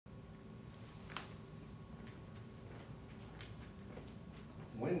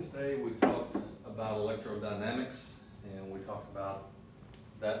Wednesday we talked about electrodynamics, and we talked about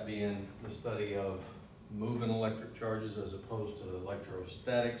that being the study of moving electric charges as opposed to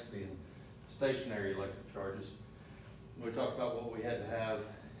electrostatics being stationary electric charges. We talked about what we had to have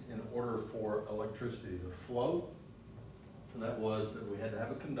in order for electricity to flow, and that was that we had to have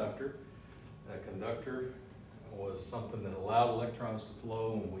a conductor. And a conductor was something that allowed electrons to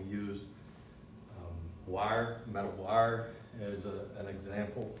flow, and we used wire, metal wire as an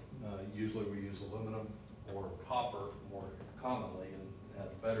example. Usually we use aluminum or copper more commonly, and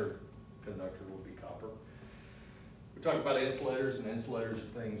a better conductor would be copper. We talked about insulators, and insulators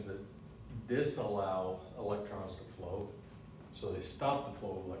are things that disallow electrons to flow. So they stop the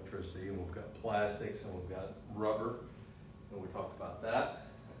flow of electricity, and we've got plastics and we've got rubber, and we talked about that.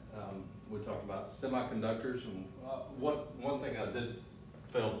 We talked about semiconductors, and one thing I did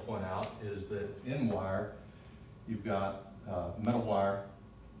fail to point out is that in wire, you've got metal wire,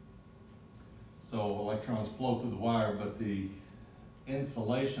 so electrons flow through the wire, but the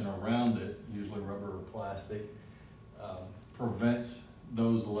insulation around it, usually rubber or plastic, prevents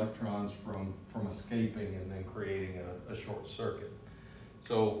those electrons from escaping and then creating a short circuit.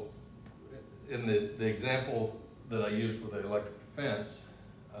 So in the example that I used with the electric fence,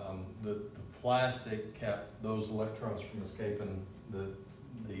 the plastic kept those electrons from escaping the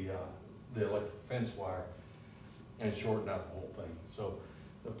electric fence wire and shortened out the whole thing. So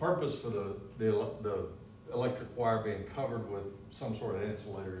the purpose for the electric wire being covered with some sort of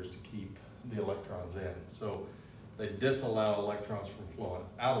insulator is to keep the electrons in. So they disallow electrons from flowing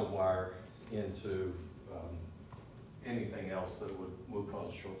out of wire into anything else that would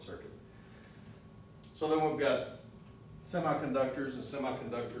cause a short circuit. So then we've got semiconductors, and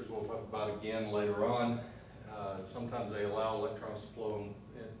semiconductors we'll talk about again later on. Sometimes they allow electrons to flow,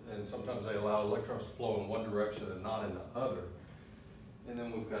 and sometimes they allow electrons to flow in one direction and not in the other. And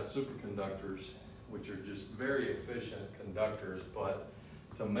then we've got superconductors, which are just very efficient conductors, but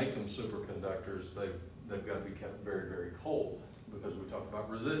to make them superconductors, they've got to be kept very, very cold, because we talked about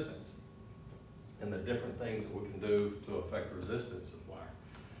resistance and the different things that we can do to affect resistance of wire.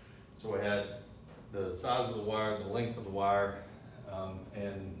 So we had the size of the wire, the length of the wire,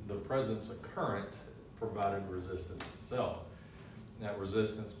 and the presence of current provided resistance itself. And that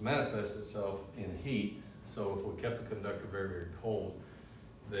resistance manifests itself in heat. So if we kept the conductor very, very cold,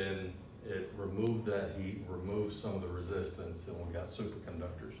 then it removed that heat, removed some of the resistance, and we got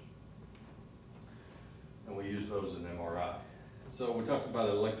superconductors. And we use those in MRI. So we talked about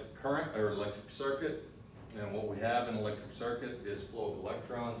electric current or electric circuit, and what we have in electric circuit is flow of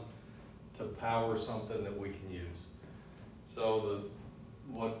electrons to power something that we can use. So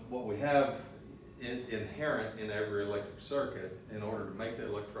what we have inherent in every electric circuit, in order to make the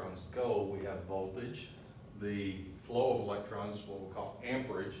electrons go, we have voltage. The flow of electrons is what we call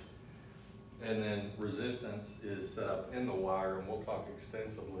amperage, and then resistance is set up in the wire, and we'll talk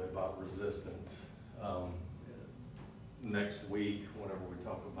extensively about resistance next week whenever we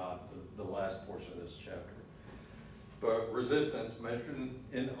talk about the last portion of this chapter. But resistance measured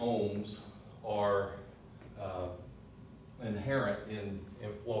in ohms are inherent in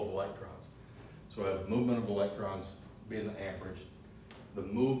flow of electrons. So we have movement of electrons being the amperage, the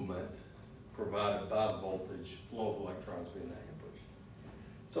movement provided by the voltage, flow of electrons being the amperage.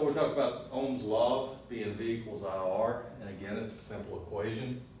 So we talk about Ohm's law being V equals IR, and again, it's a simple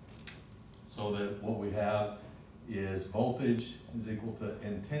equation. So that what we have is voltage is equal to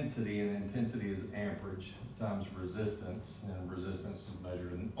intensity, and intensity is amperage times resistance, and resistance is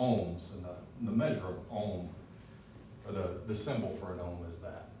measured in ohms, and the measure of ohm, or the symbol for an ohm is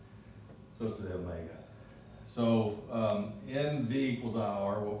that. So it's the omega. So in V equals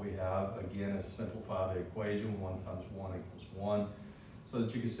IR, what we have, again, is simplify the equation. 1 times 1 equals 1. So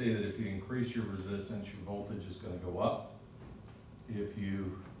that you can see that if you increase your resistance, your voltage is going to go up.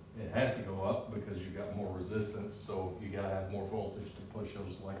 It has to go up because you've got more resistance, so you got to have more voltage to push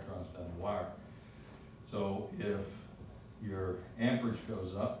those electrons down the wire. So if your amperage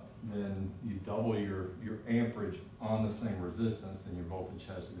goes up, then you double your amperage on the same resistance, then your voltage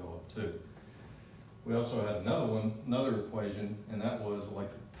has to go up too. We also had another equation, and that was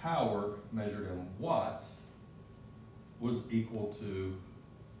electric power measured in watts was equal to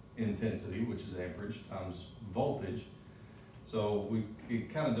intensity, which is amperage, times voltage. So we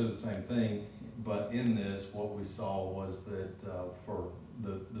could kind of do the same thing, but in this, what we saw was that for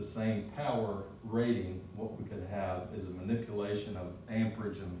the same power rating, what we could have is a manipulation of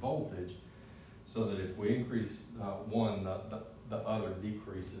amperage and voltage, so that if we increase one, the other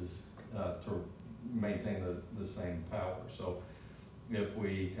decreases to maintain the same power. So if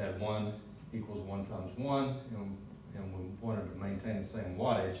we had 1 equals 1 times 1, and we wanted to maintain the same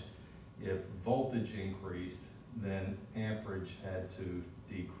wattage, if voltage increased, then amperage had to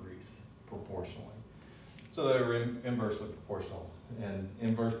decrease proportionally. So they were inversely proportional, and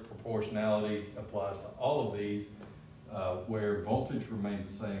inverse proportionality applies to all of these, where voltage remains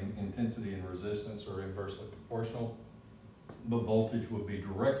the same, intensity and resistance are inversely proportional, but voltage would be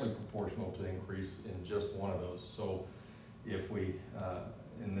directly proportional to increase in just one of those. So if we,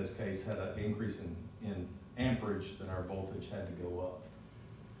 in this case, had an increase in amperage, then our voltage had to go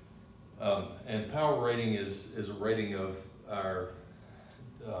up. And power rating is a rating of our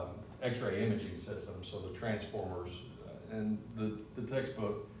X-ray imaging system, so the transformers, and the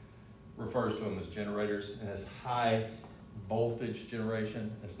textbook refers to them as generators, and as high voltage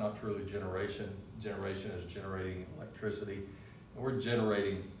generation. It's not truly generation. Generation is generating electricity, and we're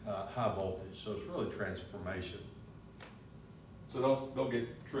generating high voltage, so it's really transformation. So don't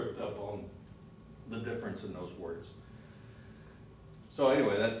get tripped up on the difference in those words. So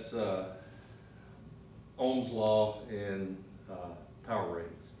anyway, that's Ohm's law and power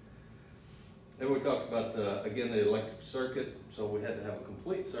ratings. Then we talked about, again, the electric circuit. So we had to have a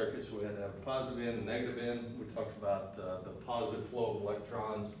complete circuit, so we had to have a positive end and negative end. We talked about the positive flow of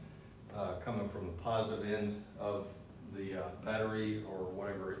electrons coming from the positive end of the battery or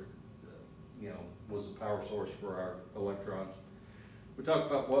whatever, was the power source for our electrons. We talked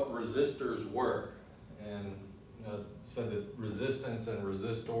about what resistors were, and said that resistance and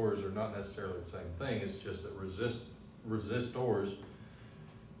resistors are not necessarily the same thing. It's just that resistors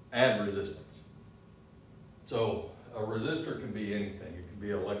add resistance. So a resistor can be anything. It can be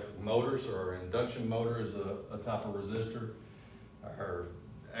electric motors, or an induction motor is a type of resistor. Our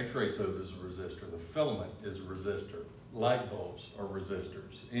X-ray tube is a resistor. The filament is a resistor. Light bulbs are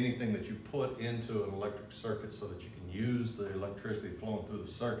resistors. Anything that you put into an electric circuit so that you can use the electricity flowing through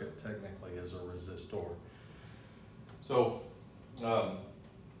the circuit technically is a resistor. So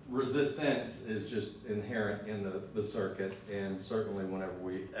resistance is just inherent in the circuit, and certainly whenever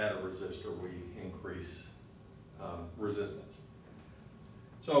we add a resistor, we increase resistance.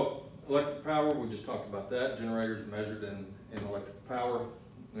 So electric power, we just talked about that. Generators measured in electric power.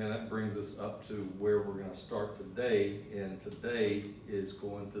 And that brings us up to where we're going to start today. And today is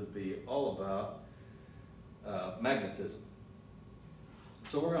going to be all about magnetism.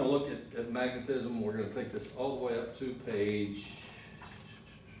 So we're going to look at magnetism. We're going to take this all the way up to page,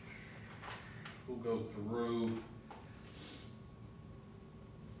 we'll go through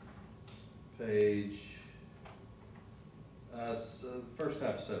page, first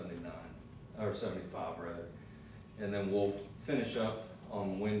half 79, or 75 rather. And then we'll finish up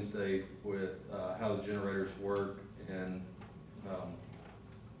on Wednesday with how the generators work and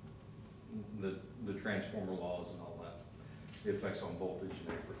the transformer laws and all that, the effects on voltage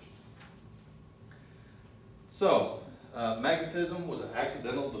and amperage. So magnetism was an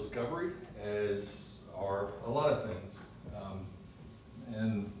accidental discovery, as are a lot of things.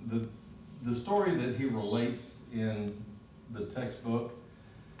 And the story that he relates in the textbook,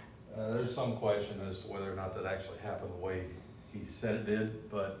 there's some question as to whether or not that actually happened the way he said it did,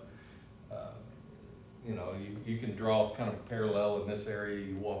 but you can draw kind of a parallel in this area.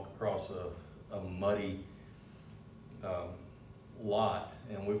 You walk across a muddy lot,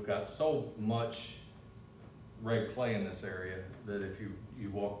 and we've got so much red clay in this area that if you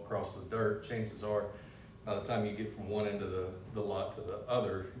walk across the dirt, chances are by the time you get from one end of the lot to the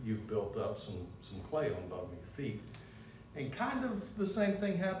other, you've built up some clay on the bottom of your feet. And kind of the same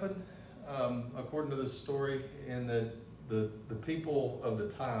thing happened, according to this story, in that the people of the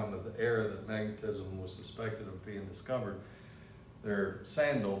time, of the era that magnetism was suspected of being discovered, their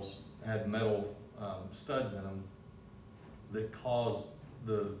sandals had metal studs in them that caused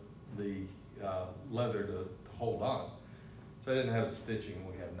the leather to hold on. So they didn't have the stitching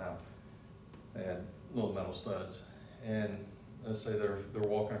we have now. They had little metal studs. And let's say they're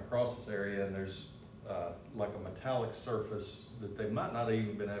walking across this area, and there's like a metallic surface that they might not have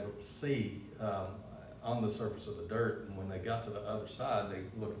even been able to see on the surface of the dirt. And when they got to the other side, they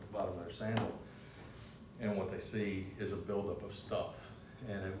look at the bottom of their sandal, and what they see is a buildup of stuff.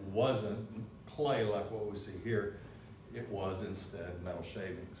 And it wasn't clay like what we see here. It was instead metal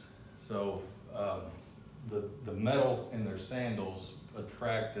shavings. So the metal in their sandals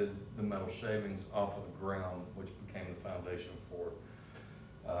attracted the metal shavings off of the ground, which became the foundation for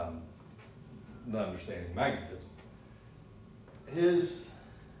the understanding of magnetism.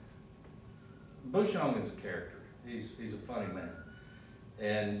 Bushong is a character. He's a funny man,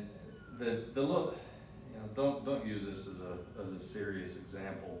 and the look. Don't use this as a serious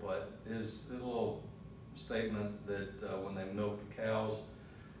example, but his little statement that when they milk the cows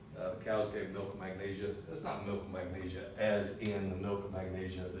cows gave milk of magnesia. It's not milk of magnesia as in the milk of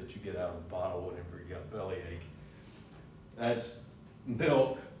magnesia that you get out of a bottle whenever you got bellyache. That's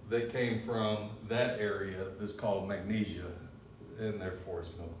milk that came from that area that's called magnesia, and therefore it's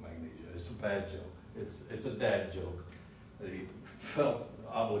milk of magnesia. It's a bad joke. It's a dad joke that he felt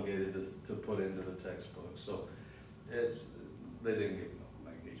obligated to put into the textbook. So they didn't get milk of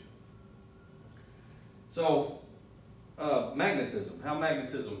magnesia. So magnetism, how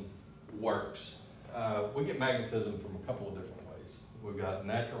magnetism works. We get magnetism from a couple of different ways. We've got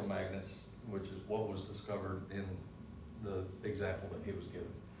natural magnets, which is what was discovered in the example that he was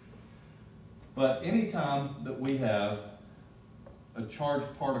given. But anytime that we have a charged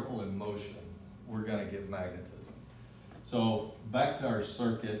particle in motion, we're going to get magnetism. So back to our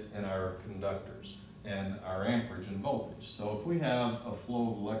circuit and our conductors and our amperage and voltage. So if we have a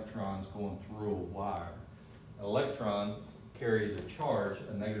flow of electrons going through a wire, an electron carries a charge,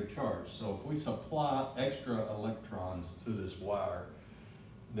 a negative charge. So if we supply extra electrons to this wire,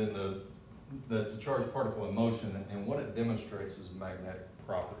 then that's a charged particle in motion, and what it demonstrates is a magnetic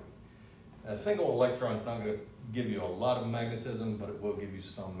property. A single electron is not going to give you a lot of magnetism, but it will give you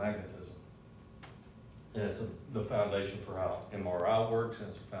some magnetism. And it's the foundation for how MRI works, and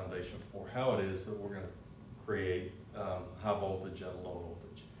it's a foundation for how it is that we're going to create high voltage at low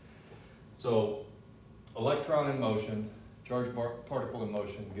voltage. So electron in motion, charged particle in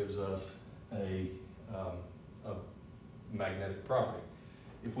motion gives us a magnetic property.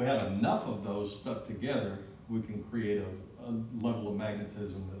 If we have enough of those stuck together, we can create a level of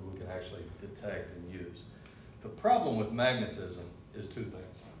magnetism that we can actually detect and use. The problem with magnetism is two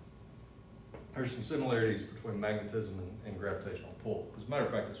things. There's some similarities between magnetism and gravitational pull. As a matter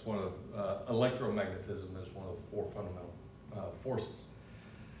of fact, it's one of electromagnetism is one of the four fundamental forces.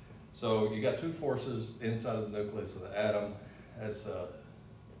 So you got two forces inside of the nucleus of the atom. That's a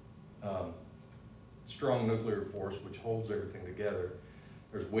strong nuclear force, which holds everything together.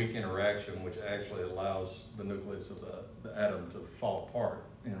 There's weak interaction, which actually allows the nucleus of the atom to fall apart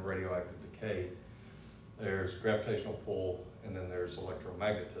in radioactive decay. There's gravitational pull, and then there's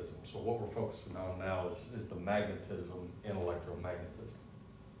electromagnetism. So what we're focusing on now is the magnetism in electromagnetism.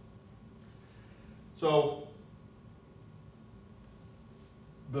 So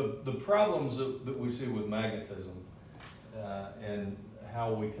the problems that we see with magnetism and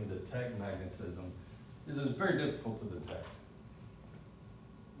how we can detect magnetism is it's very difficult to detect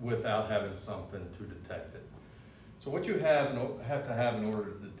without having something to detect it. So what you have to have in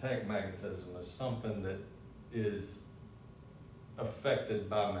order to detect magnetism is something that is affected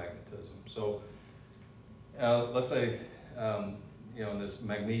by magnetism. So let's say, in this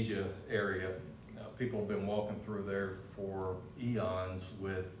magnesia area, people have been walking through there for eons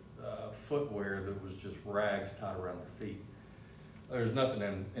with footwear that was just rags tied around their feet. There's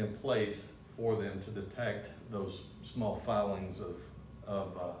nothing in place for them to detect those small filings of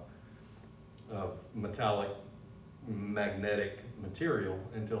metallic magnetic material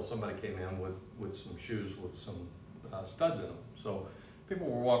until somebody came in with some shoes with some studs in them. So people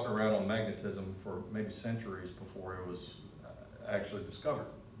were walking around on magnetism for maybe centuries before it was actually discovered.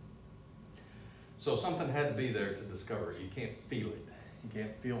 So something had to be there to discover it. You can't feel it. You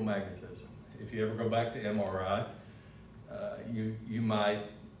can't feel magnetism. If you ever go back to MRI, you might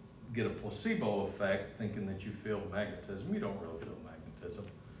get a placebo effect thinking that you feel magnetism. You don't really feel magnetism.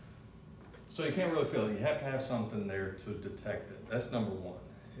 So you can't really feel it. You have to have something there to detect it. That's number one.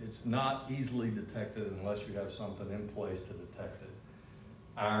 It's not easily detected unless you have something in place to detect it.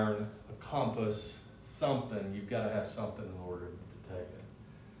 Iron, a compass, something. You've got to have something in order to detect it.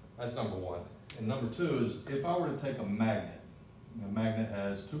 That's number one. And number two is if I were to take a magnet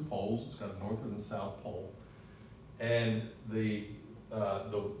has two poles. It's got a north and a south pole. And the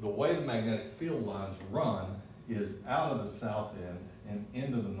way the magnetic field lines run is out of the south end and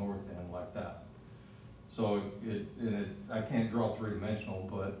into the north end like that. So I can't draw three-dimensional,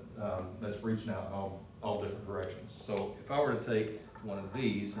 but that's reaching out in all different directions. So if I were to take one of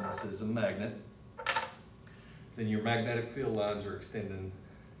these, and this is a magnet, then your magnetic field lines are extending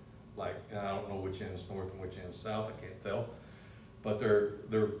like, I don't know which end is north and which end is south, I can't tell. But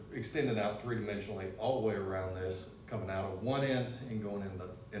they're extending out three-dimensionally all the way around this, coming out of one end and going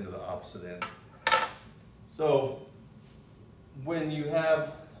into the opposite end. So when you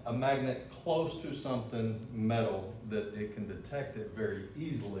have a magnet close to something metal that it can detect it very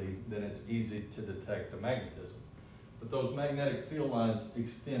easily, then it's easy to detect the magnetism. But those magnetic field lines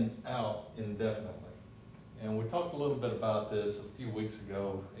extend out indefinitely. And we talked a little bit about this a few weeks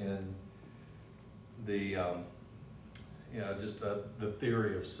ago in the the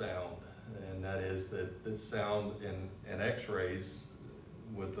theory of sound, and that is that sound in X-rays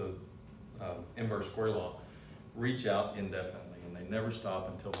with the inverse square law, reach out indefinitely, and they never stop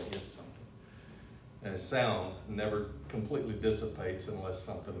until they hit something. And sound never completely dissipates unless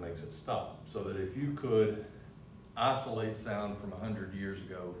something makes it stop. So that if you could isolate sound from 100 years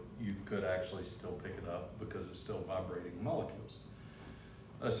ago, you could actually still pick it up because it's still vibrating molecules.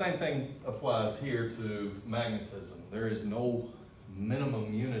 The same thing applies here to magnetism. There is no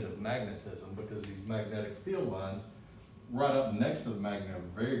minimum unit of magnetism because these magnetic field lines right up next to the magnet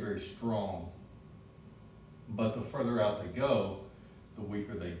are very, very strong. But the further out they go, the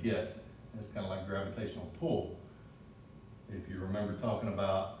weaker they get. It's kind of like gravitational pull. If you remember talking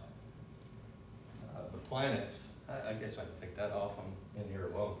about the planets, I guess I can take that off. I'm in here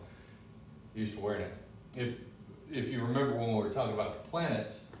alone. Used to wearing it. If you remember when we were talking about the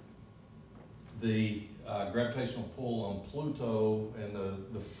planets, the gravitational pull on Pluto and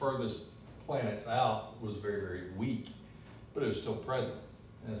the furthest planets out was very, very weak, but it was still present.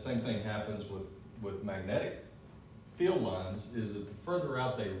 And the same thing happens with magnetic field lines, is that the further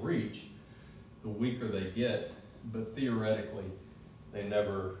out they reach, the weaker they get, but theoretically, they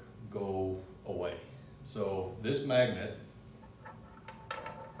never go away. So this magnet,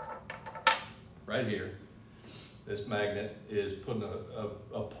 right here, this magnet is putting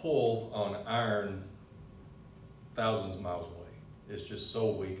a pull on iron thousands of miles away. It's just so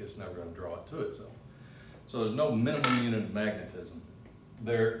weak, it's never going to draw it to itself. So there's no minimum unit of magnetism.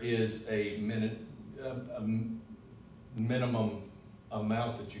 There is a minimum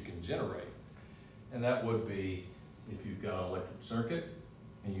amount that you can generate. And that would be, if you've got an electric circuit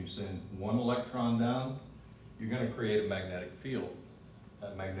and you send one electron down, you're going to create a magnetic field.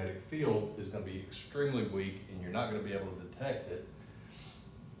 That magnetic field is going to be extremely weak and you're not going to be able to detect it,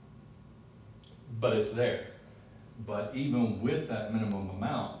 but it's there. But even with that minimum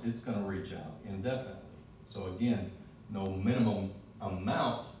amount, it's going to reach out indefinitely. So again, no minimum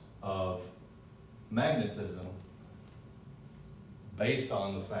amount of magnetism based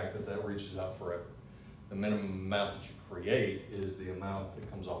on the fact that that reaches out forever. The minimum amount that you create is the amount that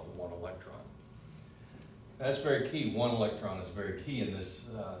comes off of one electron. That's very key. One electron is very key in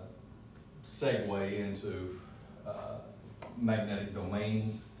this segue into magnetic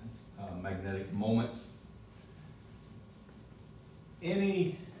domains, magnetic moments.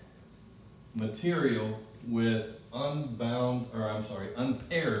 Any material with unpaired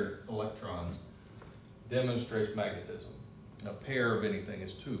electrons demonstrates magnetism. A pair of anything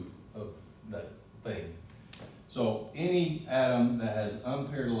is two of that thing. So any atom that has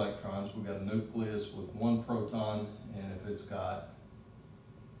unpaired electrons, we've got a nucleus with one proton, and if it's got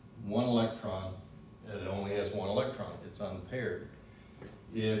one electron, it only has one electron, it's unpaired.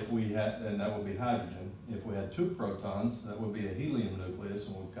 If we had, and that would be hydrogen, if we had two protons, that would be a helium nucleus,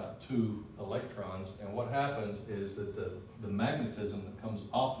 and we've got two electrons. And what happens is that the magnetism that comes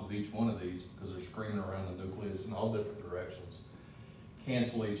off of each one of these, because they're screaming around the nucleus in all different directions,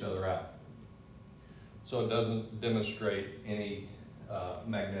 cancel each other out. So it doesn't demonstrate any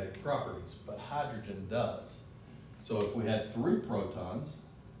magnetic properties, but hydrogen does. So if we had three protons,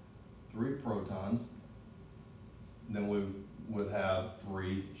 then we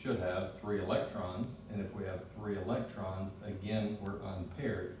should have three electrons. And if we have three electrons, again, we're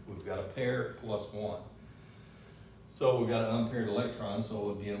unpaired. We've got a pair plus one. So we've got an unpaired electron,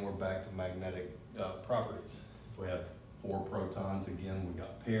 so again, we're back to magnetic properties. If we have four protons, again, we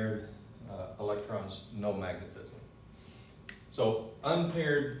got paired electrons, no magnetism. So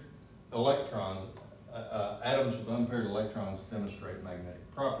unpaired electrons, atoms with unpaired electrons demonstrate magnetic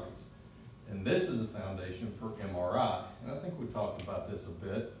properties. And this is a foundation for MRI. And I think we talked about this a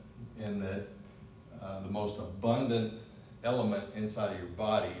bit, in that the most abundant element inside of your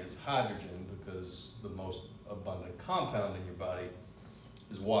body is hydrogen, because the most abundant compound in your body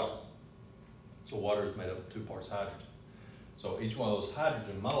is water. So water is made up of 2 parts hydrogen. So each one of those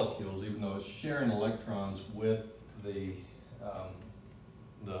hydrogen molecules, even though it's sharing electrons with the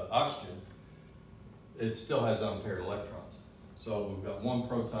oxygen, it still has unpaired electrons. So we've got one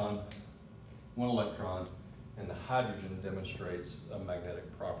proton, one electron, and the hydrogen demonstrates a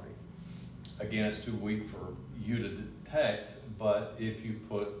magnetic property. Again, it's too weak for you to detect, but if you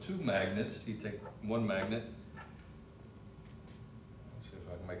put 2 magnets, you take one magnet, let's see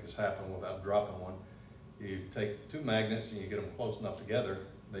if I can make this happen without dropping one. You take 2 magnets and you get them close enough together,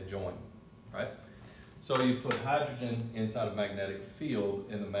 they join, right? So you put hydrogen inside a magnetic field,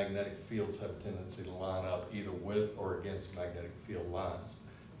 and the magnetic fields have a tendency to line up either with or against magnetic field lines.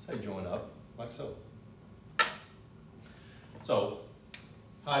 So they join up like so. So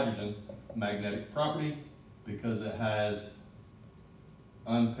hydrogen, magnetic property, because it has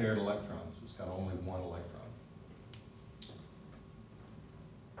unpaired electrons. It's got only one electron.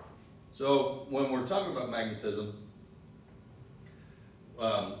 So when we're talking about magnetism,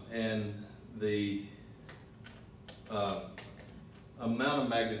 and the amount of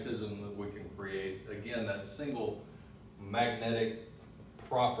magnetism that we can create, again, that single magnetic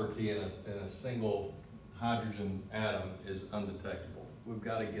property in a single hydrogen atom is undetectable. We've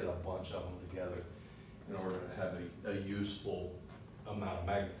got to get a bunch of them together in order to have a useful amount of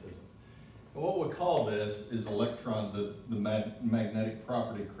magnetism. And what we call this is electron, the magnetic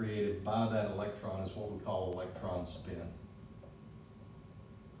property created by that electron is what we call electron spin.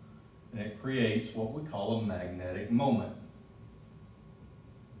 And it creates what we call a magnetic moment.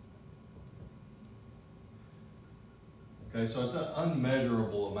 Okay, so it's an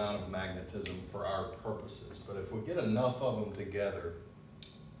unmeasurable amount of magnetism for our purposes, but if we get enough of them together,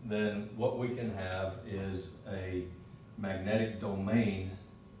 then what we can have is a magnetic domain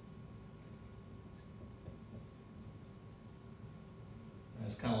and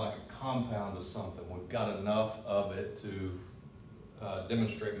it's kind of like a compound of something. We've got enough of it to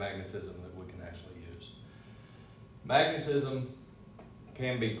demonstrate magnetism that we can actually use. Magnetism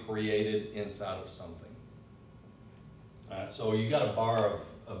can be created inside of something. So you got a bar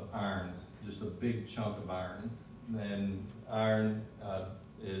of iron, just a big chunk of iron, then iron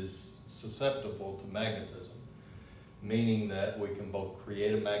is susceptible to magnetism, meaning that we can both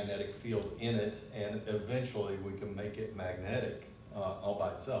create a magnetic field in it and eventually we can make it magnetic all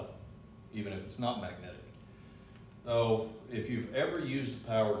by itself, even if it's not magnetic. So if you've ever used a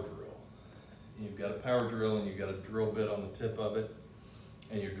power drill, you've got a power drill and you've got a drill bit on the tip of it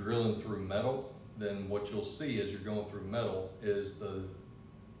and you're drilling through metal, then what you'll see as you're going through metal is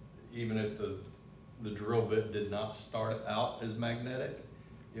even if the drill bit did not start out as magnetic,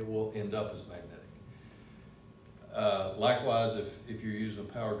 it will end up as magnetic. Likewise, if you're using a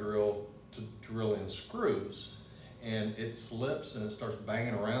power drill to drill in screws and it slips and it starts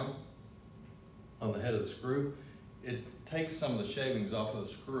banging around on the head of the screw, it takes some of the shavings off of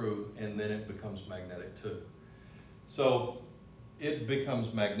the screw and then it becomes magnetic too. So it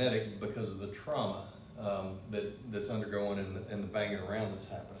becomes magnetic because of the trauma that's undergoing and the banging around that's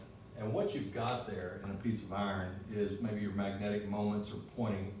happening. And what you've got there in a piece of iron is maybe your magnetic moments are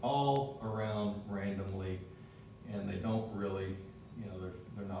pointing all around randomly and they don't really,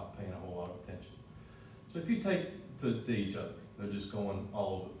 they're not paying a whole lot of attention. So if you take to each other, they're just going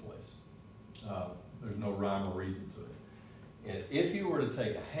all over the place. There's no rhyme or reason to it. And if you were to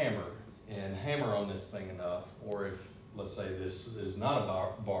take a hammer and hammer on this thing enough, or if, let's say this is not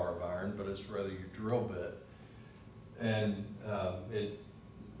a bar of iron, but it's rather your drill bit, and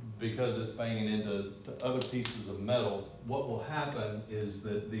because it's banging into other pieces of metal, what will happen is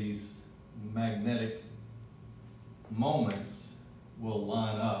that these magnetic moments will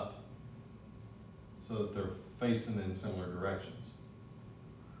line up so that they're facing in similar directions,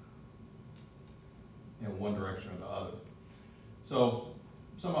 in one direction or the other. So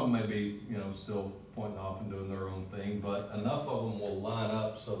some of them may be, still pointing off and doing their own thing, but enough of them will line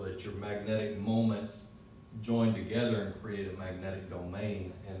up so that your magnetic moments join together and create a magnetic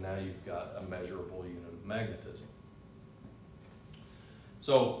domain, and now you've got a measurable unit of magnetism.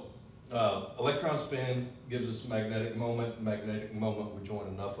 So electron spin gives us a magnetic moment. Magnetic moment, we join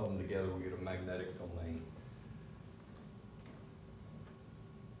enough of them together, we get a magnetic domain.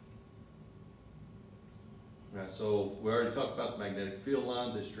 Right, so we already talked about the magnetic field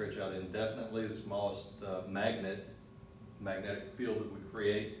lines. They stretch out indefinitely. The smallest magnetic field that we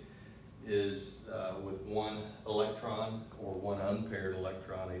create is with one electron or one unpaired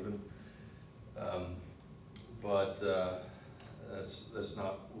electron even. But that's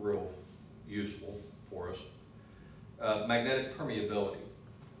not real useful for us. Magnetic permeability.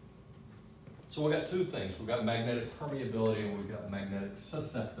 So we've got two things. We've got magnetic permeability and we've got magnetic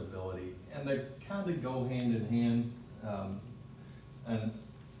susceptibility. And they kind of go hand in hand. An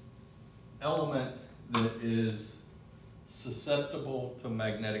element that is susceptible to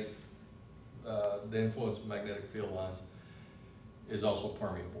the influence of magnetic field lines is also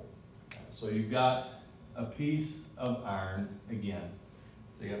permeable. So you've got a piece of iron again.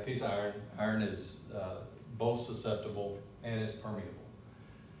 So you got a piece of iron. Iron is both susceptible and is permeable.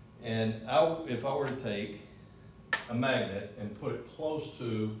 And if I were to take a magnet and put it close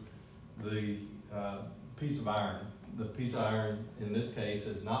to the piece of iron, the piece of iron in this case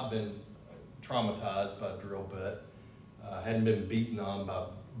has not been traumatized by a drill bit, hadn't been beaten on by a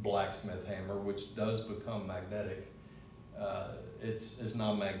blacksmith hammer, which does become magnetic. It's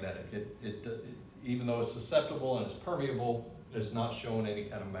non-magnetic. Even though it's susceptible and it's permeable, it's not showing any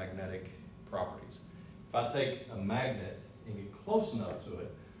kind of magnetic properties. If I take a magnet and get close enough to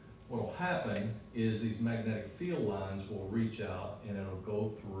it, what will happen is these magnetic field lines will reach out and it'll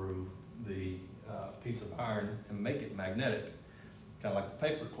go through piece of iron and make it magnetic, kind of like the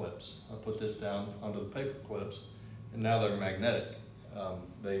paper clips. I put this down under the paper clips, and now they're magnetic.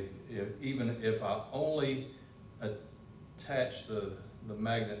 Even if I only attach the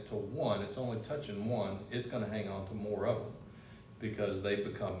magnet to one, it's only touching one, it's going to hang on to more of them because they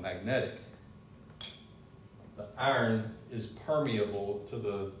become magnetic. The iron is permeable to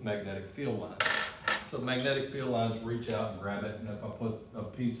the magnetic field lines. So magnetic field lines reach out and grab it, and if I put a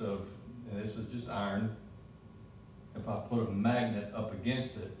piece of, and this is just iron, if I put a magnet up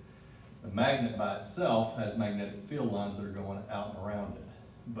against it, the magnet by itself has magnetic field lines that are going out and around it.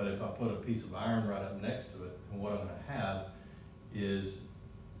 But if I put a piece of iron right up next to it, and what I'm going to have is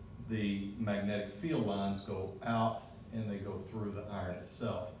the magnetic field lines go out and they go through the iron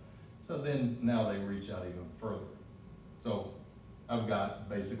itself. So then now they reach out even further. So I've got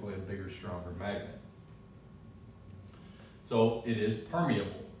basically a bigger, stronger magnet. So it is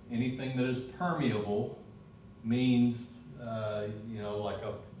permeable. Anything that is permeable means, like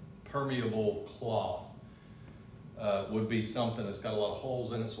a permeable cloth would be something that's got a lot of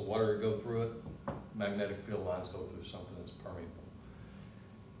holes in it, so water would go through it. Magnetic field lines go through something that's permeable.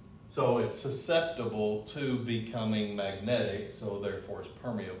 So it's susceptible to becoming magnetic, so therefore it's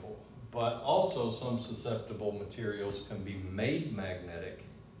permeable. But also some susceptible materials can be made magnetic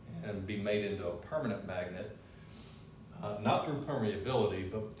and be made into a permanent magnet, not through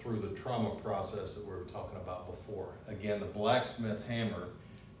permeability, but through the trauma process that we were talking about before. Again, the blacksmith hammer,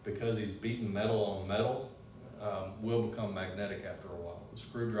 because he's beating metal on metal, will become magnetic after a while. The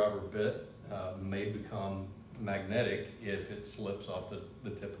screwdriver bit may become magnetic if it slips off the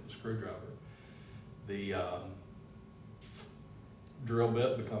tip of the screwdriver. The drill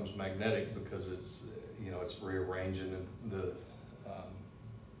bit becomes magnetic because it's rearranging the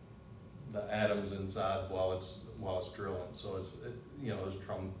atoms inside while it's drilling. So there's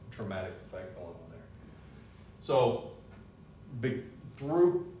traumatic effect going on there. So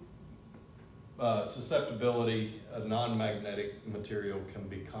through susceptibility, a non-magnetic material can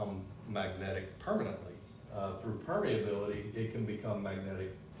become magnetic permanently. Through permeability, it can become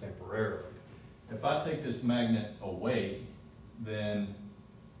magnetic temporarily. If I take this magnet away, then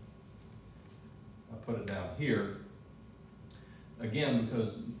I put it down here. Again,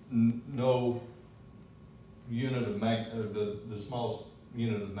 because no unit of the smallest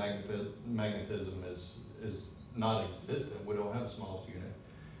unit of magnetism is not existent. We don't have the smallest unit.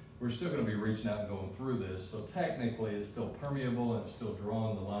 We're still going to be reaching out and going through this. So technically it's still permeable and it's still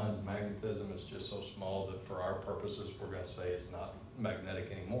drawing the lines of magnetism. It's just so small that for our purposes, we're going to say it's not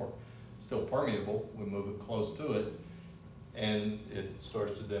magnetic anymore. Still permeable, we move it close to it and it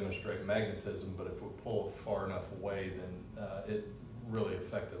starts to demonstrate magnetism, but if we pull it far enough away, then it really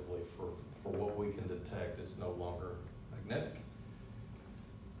effectively, for what we can detect, it's no longer magnetic.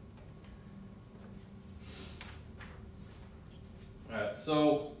 All right,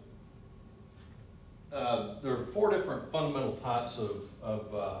 so there are 4 different fundamental types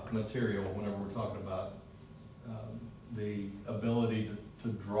of material whenever we're talking about the ability to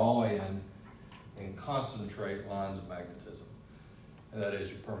draw in and concentrate lines of magnetism. And that is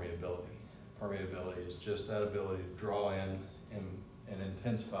your permeability. Permeability is just that ability to draw in and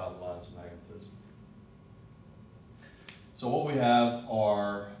intensify the lines of magnetism. So what we have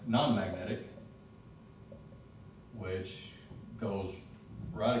are non-magnetic, which goes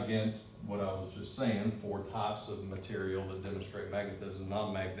right against what I was just saying, 4 types of material that demonstrate magnetism.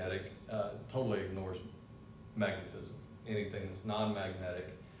 Non-magnetic totally ignores magnetism. Anything that's non-magnetic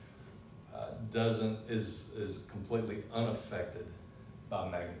is completely unaffected by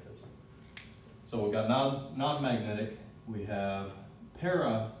magnetism. So we've got non-magnetic, we have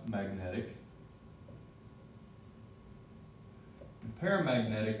paramagnetic.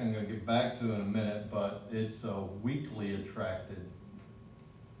 Paramagnetic, I'm going to get back to in a minute, but it's a weakly attracted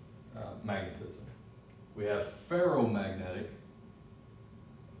magnetism. We have ferromagnetic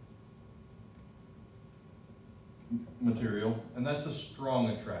material, and that's a strong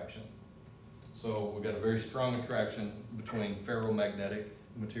attraction. So we've got a very strong attraction between ferromagnetic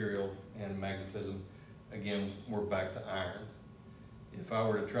material and magnetism. Again, we're back to iron. If I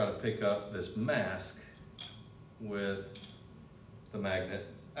were to try to pick up this mask with the magnet,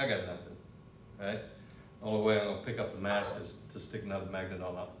 I got nothing, right? The only way I'm going to pick up the mask is to stick another magnet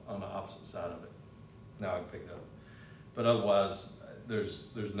on the opposite side of it. Now I can pick it up. But otherwise,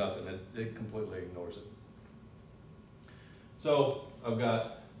 there's nothing. It completely ignores it. So I've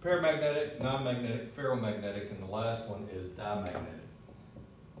got paramagnetic, non-magnetic, ferromagnetic, and the last one is diamagnetic.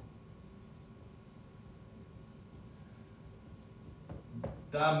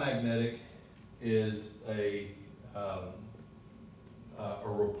 Diamagnetic is a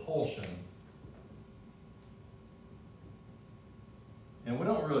repulsion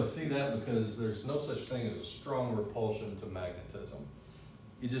able to see that because there's no such thing as a strong repulsion to magnetism.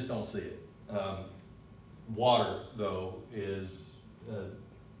 You just don't see it. Water, though, is an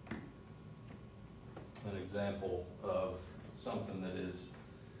example of something that is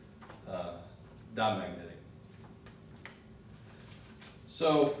diamagnetic.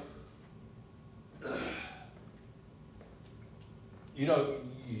 So, you know,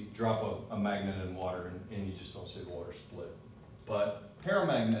 you drop a magnet in water and you just don't see the water split. But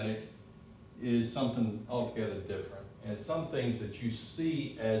paramagnetic is something altogether different. And some things that you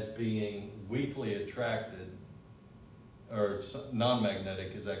see as being weakly attracted, or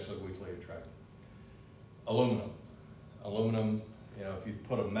non-magnetic, is actually weakly attracted. Aluminum. Aluminum, you know, if you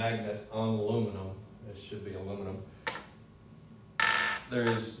put a magnet on aluminum, it should be aluminum, there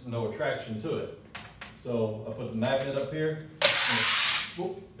is no attraction to it. So I put the magnet up here, and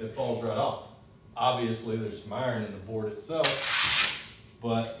whoop, it falls right off. Obviously, there's some iron in the board itself,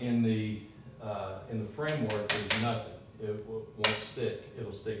 but in the framework, there's nothing. It won't stick.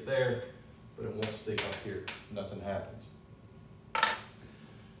 It'll stick there, but it won't stick up here. Nothing happens.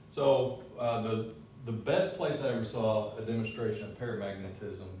 So the best place I ever saw a demonstration of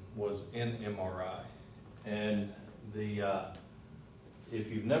paramagnetism was in MRI. And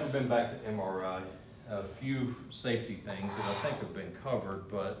if you've never been back to MRI, a few safety things that I think have been covered,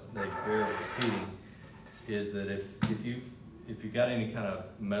 but they bear repeating, is that if you've got any kind of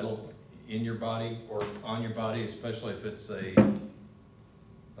metal in your body or on your body, especially if it's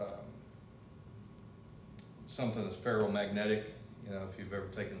something that's ferromagnetic, you know, if you've ever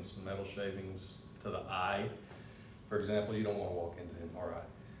taken some metal shavings to the eye, for example, you don't want to walk into MRI.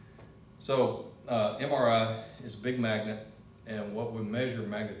 So MRI is a big magnet, and what we measure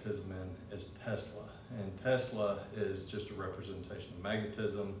magnetism in is Tesla. And Tesla is just a representation of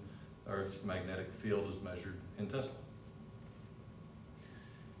magnetism. Earth's magnetic field is measured in Tesla.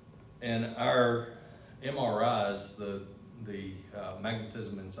 And our MRIs, the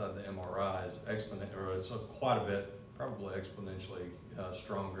magnetism inside the MRI is it's quite a bit, probably exponentially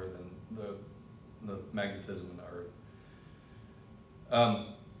stronger than the magnetism in the Earth.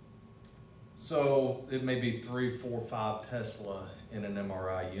 So it may be 3, 4, 5 Tesla in an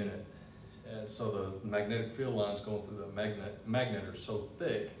MRI unit. So the magnetic field lines going through the magnet are so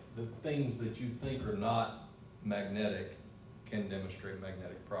thick that things that you think are not magnetic can demonstrate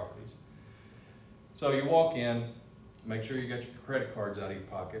magnetic properties. So you walk in, make sure you got your credit cards out of your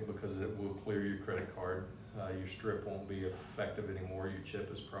pocket because it will clear your credit card. Your strip won't be effective anymore. Your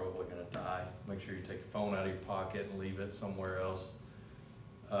chip is probably going to die. Make sure you take your phone out of your pocket and leave it somewhere else.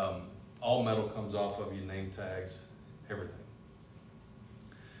 All metal comes off of your name tags, everything.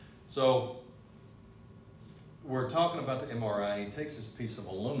 So we're talking about the MRI, and he takes this piece of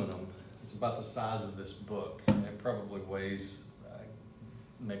aluminum. It's about the size of this book, and it probably weighs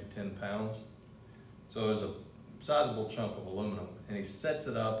maybe 10 pounds. So there's a sizable chunk of aluminum, and he sets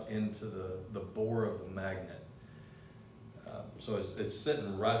it up into the bore of the magnet. So it's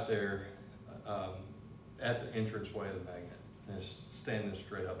sitting right there at the entranceway of the magnet, and it's standing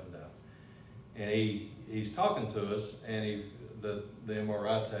straight up and down. And he's talking to us, and the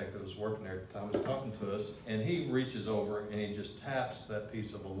MRI tech that was working there at the time is talking to us, and he reaches over and he just taps that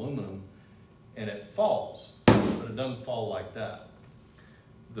piece of aluminum, and it falls, but it doesn't fall like that.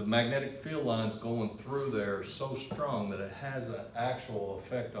 The magnetic field lines going through there are so strong that it has an actual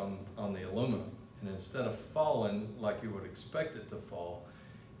effect on the aluminum. And instead of falling like you would expect it to fall,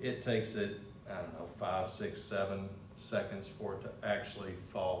 it takes it, I don't know, 5, 6, 7 seconds for it to actually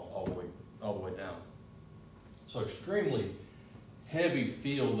fall all the way down. So extremely heavy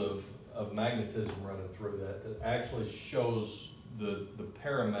field of magnetism running through that actually shows the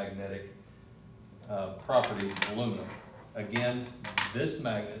paramagnetic properties of aluminum. Again, this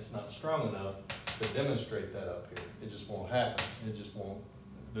magnet's not strong enough to demonstrate that up here. It just won't happen. It just won't.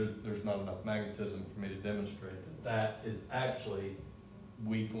 There's not enough magnetism for me to demonstrate that is actually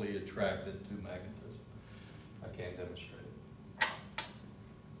weakly attracted to magnetism. I can't demonstrate it.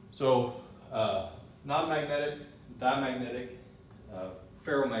 So non-magnetic, diamagnetic,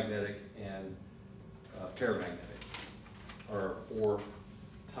 ferromagnetic, and paramagnetic are 4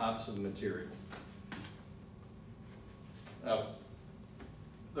 types of material. Now,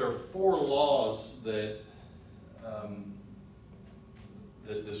 there are 4 laws that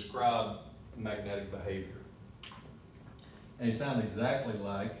describe magnetic behavior. And they sound exactly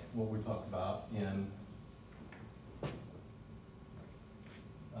like what we talked about in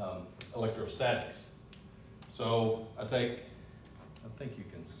electrostatics. So I think you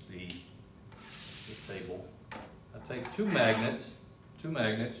can see the table. I take two magnets, and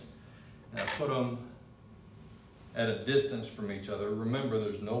I put them at a distance from each other. Remember,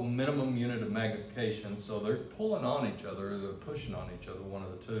 there's no minimum unit of magnification, so they're pulling on each other, or they're pushing on each other, one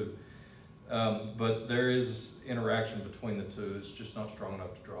of the two. But there is interaction between the two. It's just not strong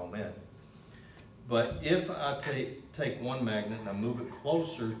enough to draw them in. But if I take one magnet and I move it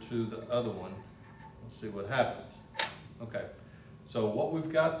closer to the other one, we'll see what happens. Okay, so what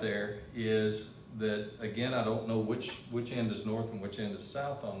we've got there is that, again, I don't know which end is north and which end is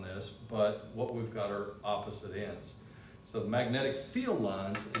south on this, but what we've got are opposite ends. So the magnetic field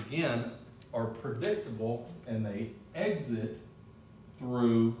lines, again, are predictable, and they exit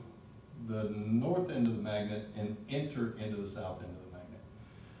through the north end of the magnet and enter into the south end of the magnet.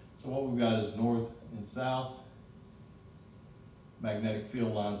 So what we've got is north and south. Magnetic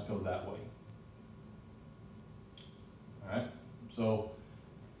field lines go that way. All right, so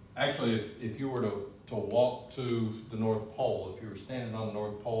actually if you were to walk to the North Pole, if you were standing on the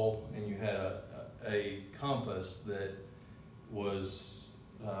North Pole and you had a compass that was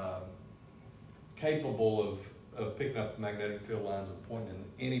capable of picking up the magnetic field lines and pointing in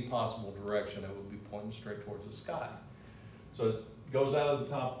any possible direction, it would be pointing straight towards the sky. So it goes out of the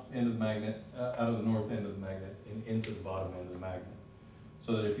top end of the magnet, out of the north end of the magnet, and into the bottom end of the magnet.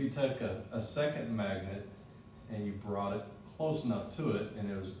 So that if you take a second magnet and you brought it close enough to it,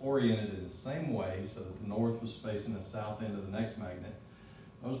 and it was oriented in the same way so that the north was facing the south end of the next magnet,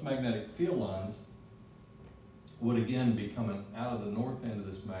 those magnetic field lines would again be coming out of the north end of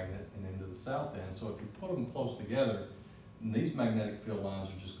this magnet and into the south end. So if you put them close together, then these magnetic field lines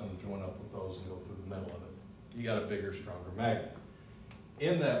are just going to join up with those and go through the middle of it. You got a bigger, stronger magnet.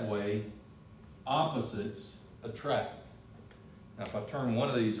 In that way, opposites attract. Now if I turn one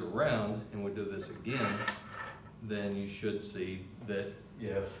of these around and we do this again, then you should see that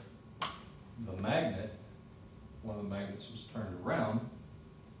if the magnet, one of the magnets was turned around,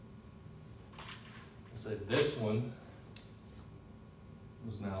 say this one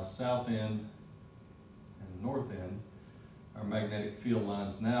was now south end and north end, our magnetic field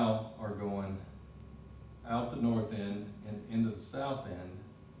lines now are going out the north end and into the south end.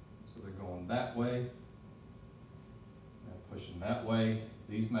 So they're going that way, now pushing that way.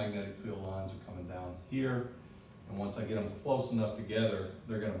 These magnetic field lines are coming down here, and once I get them close enough together,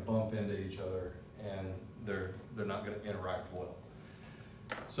 they're going to bump into each other, and they're not going to interact well.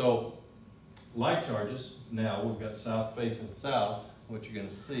 So like charges, now we've got south facing south. What you're going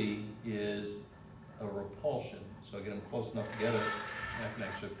to see is a repulsion. So I get them close enough together, and I can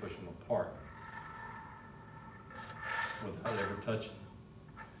actually push them apart without ever touching.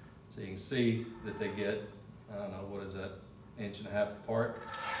 So you can see that they get, I don't know, what is that, 1.5 inches apart,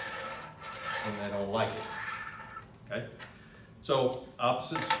 and they don't like it. Okay? So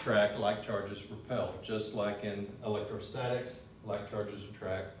opposites attract, like charges repel. Just like in electrostatics, like charges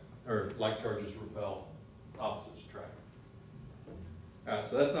attract, or like charges repel, opposites attract. All right,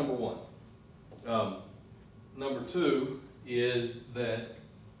 so that's number one. Number two is that,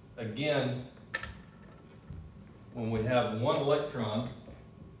 again, when we have one electron,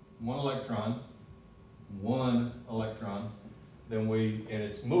 then and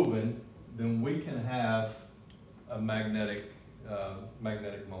it's moving, then we can have a magnetic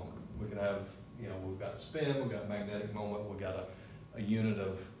moment. We can have, we've got spin, we've got magnetic moment, we've got a unit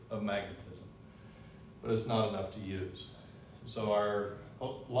of magnetism, but it's not enough to use. So our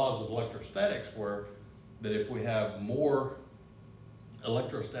laws of electrostatics were that if we have more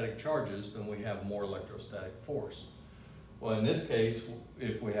electrostatic charges, then we have more electrostatic force. Well, in this case,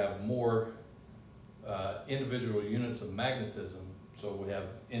 if we have more individual units of magnetism, so we have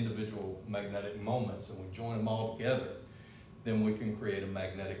individual magnetic moments and we join them all together, then we can create a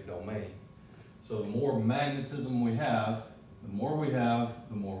magnetic domain. So the more magnetism we have, the more we have,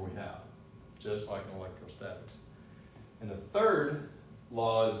 the more we have, just like in electrostatics. And the third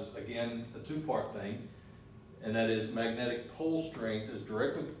law is, again, a two-part thing, and that is magnetic pole strength is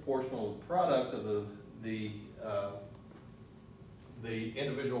directly proportional to the product of the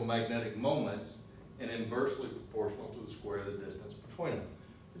individual magnetic moments and inversely proportional to the square of the distance between them,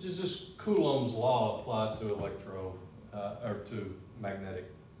 which is just Coulomb's law applied to to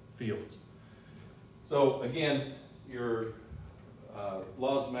magnetic fields. So again, your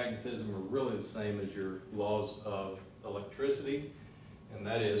laws of magnetism are really the same as your laws of electricity, and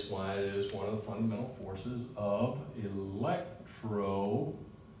that is why it is one of the fundamental forces of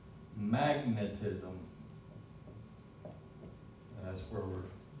electromagnetism. And that's where we're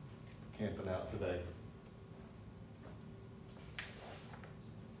camping out today.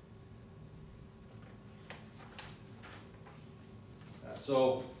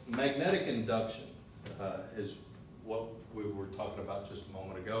 So magnetic induction is what we were talking about just a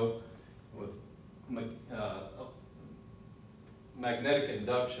moment ago. With magnetic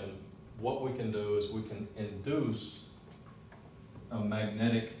induction, what we can do is we can induce a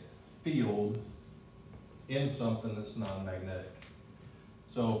magnetic field in something that's non-magnetic.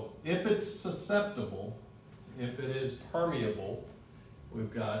 So if it's susceptible, if it is permeable,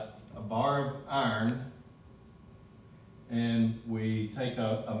 we've got a bar of iron, and we take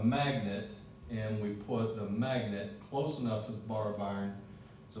a magnet and we put the magnet close enough to the bar of iron,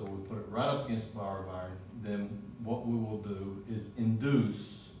 so we put it right up against the bar of iron. Then what we will do is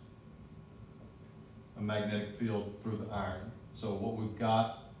induce a magnetic field through the iron. So what we've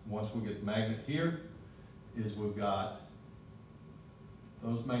got, once we get the magnet here, is we've got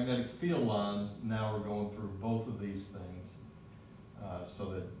those magnetic field lines. Now we're going through both of these things,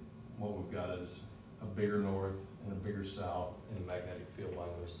 so that what we've got is a bigger north and a bigger south, and a magnetic field line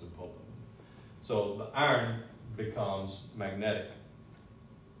goes through both of them. So the iron becomes magnetic.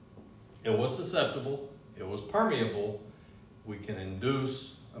 It was susceptible, it was permeable. We can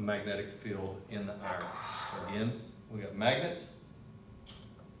induce a magnetic field in the iron. So again, we got magnets,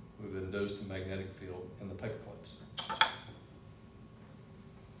 we've induced a magnetic field in the paper clips.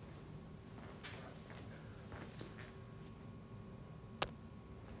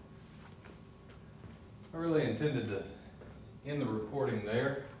 I really intended to end the recording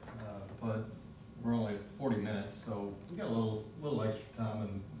there, but we're only at 40 minutes, so we got a little extra time,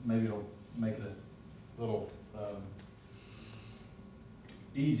 and maybe it'll make it a little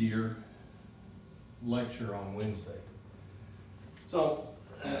easier lecture on Wednesday. So,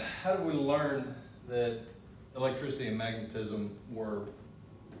 how did we learn that electricity and magnetism were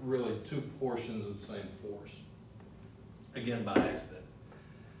really two portions of the same force? Again, by accident.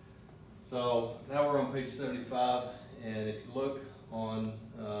 So now we're on page 75, and if you look on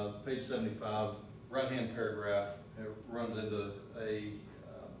page 75, right-hand paragraph, it runs into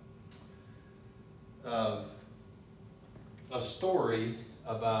a story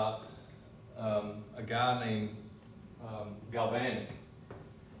about a guy named Galvani.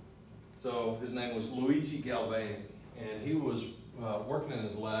 So his name was Luigi Galvani, and he was working in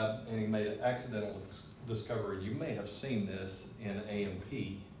his lab, and he made an accidental discovery. You may have seen this in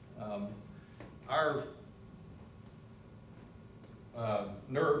A&P. Our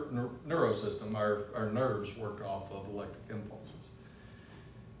neurosystem, our nerves work off of electric impulses.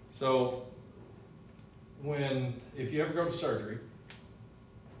 So if you ever go to surgery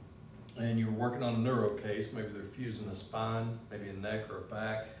and you're working on a neuro case, maybe they're fusing a spine, maybe a neck or a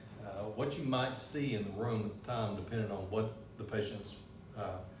back, what you might see in the room at the time, depending on what the patient's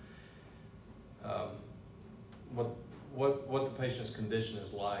what the patient's condition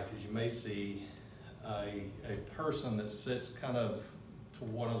is like, is you may see a person that sits kind of to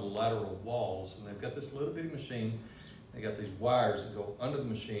one of the lateral walls, and they've got this little bitty machine. They got these wires that go under the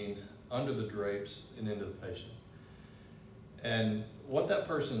machine, under the drapes, and into the patient. And what that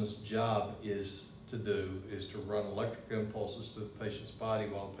person's job is to do is to run electric impulses through the patient's body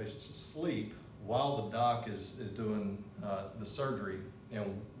while the patient's asleep, while the doc is doing the surgery.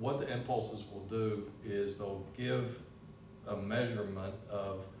 And what the impulses will do is they'll give a measurement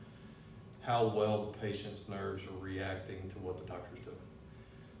of how well the patient's nerves are reacting to what the doctor's doing.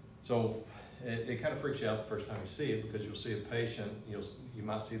 So it kind of freaks you out the first time you see it, because you'll see a patient, you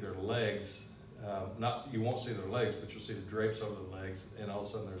might see their legs, you won't see their legs, but you'll see the drapes over the legs, and all of a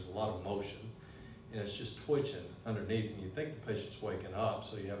sudden there's a lot of motion, and it's just twitching underneath, and you think the patient's waking up,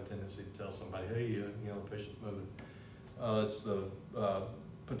 so you have a tendency to tell somebody, hey, the patient's moving. It's the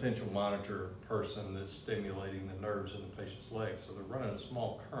potential monitor person that's stimulating the nerves in the patient's legs. So they're running a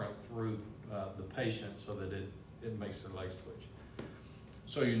small current through the patient so that it makes their legs twitch.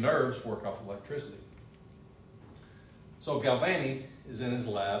 So your nerves work off electricity. So Galvani is in his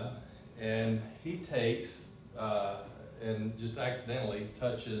lab, and he takes and just accidentally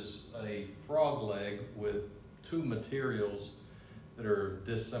touches a frog leg with two materials that are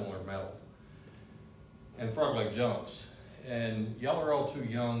dissimilar metal. And the frog leg jumps. And y'all are all too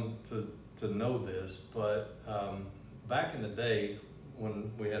young to know this, but back in the day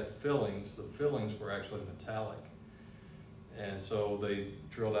when we had fillings, the fillings were actually metallic. And so they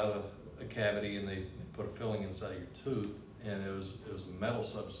drilled out a cavity, and they put a filling inside your tooth, and it was a metal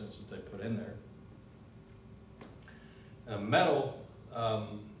substance that they put in there. Metal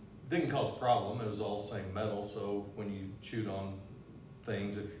didn't cause a problem. It was all the same metal, so when you chewed on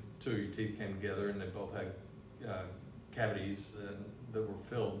things, if two of your teeth came together and they both had cavities that were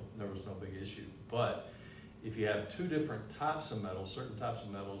filled, there was no big issue. But if you have two different types of metals, certain types of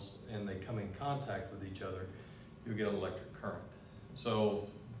metals, and they come in contact with each other, you get an electric current. So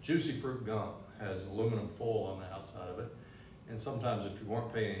juicy fruit gum has aluminum foil on the outside of it, and sometimes if you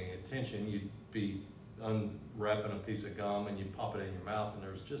weren't paying any attention, you'd be unwrapping a piece of gum and you pop it in your mouth and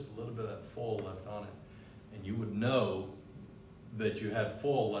there's just a little bit of that foil left on it. And you would know that you had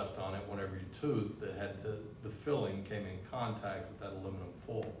foil left on it whenever your tooth that had the filling came in contact with that aluminum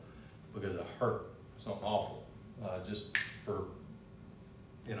foil, because it hurt something awful, just for,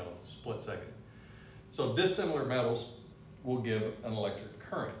 you know, a split second. So dissimilar metals will give an electric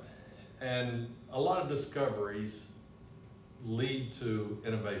current. And a lot of discoveries lead to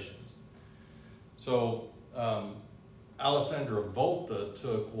innovations. So Alessandro Volta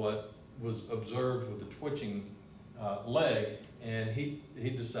took what was observed with the twitching leg, and he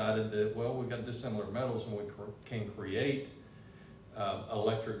decided that, well, we've got dissimilar metals and we can create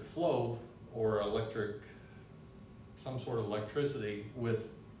electric flow or some sort of electricity with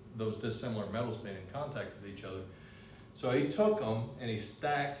those dissimilar metals being in contact with each other. So he took them and he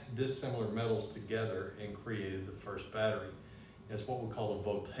stacked dissimilar metals together and created the first battery. It's what we call a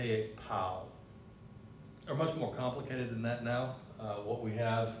voltaic pile. They're much more complicated than that now. What we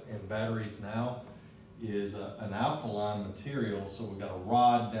have in batteries now is an alkaline material. So we've got a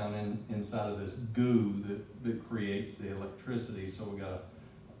rod down inside of this goo that creates the electricity. So we got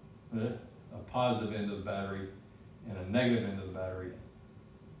a positive end of the battery and a negative end of the battery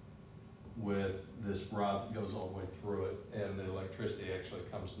with this rod that goes all the way through it, and the electricity actually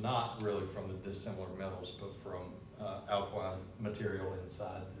comes not really from the dissimilar metals, but from alkaline material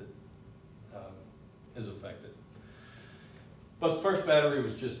inside that is affected. But the first battery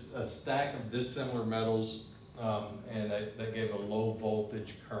was just a stack of dissimilar metals, and that gave a low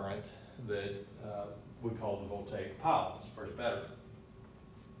voltage current that we call the voltaic pile. It's the first battery.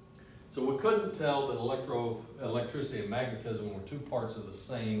 So we couldn't tell that electricity and magnetism were two parts of the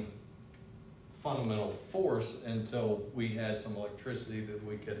same fundamental force until we had some electricity that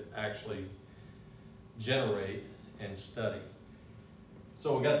we could actually generate and study.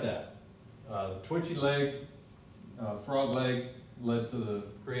 So we got that. The twitchy leg, frog leg led to the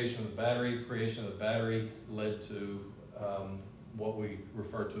creation of the battery. Creation of the battery led to what we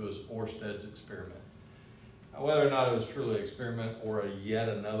refer to as Ørsted's experiment. Now, whether or not it was truly an experiment or yet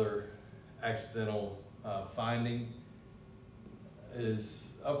another accidental finding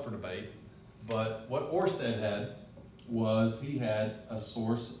is up for debate. But what Ørsted had was he had a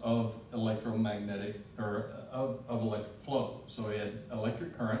source of electromagnetic, or of electric flow. So he had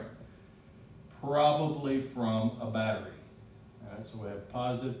electric current, probably from a battery. All right, so we have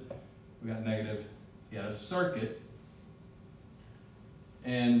positive, we got negative. He had a circuit,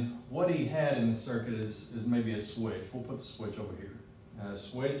 and what he had in the circuit is maybe a switch. We'll put the switch over here. A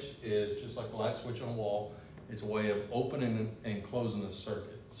switch is just like a light switch on a wall. It's a way of opening and closing the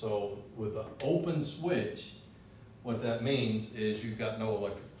circuit. So with an open switch, what that means is you've got no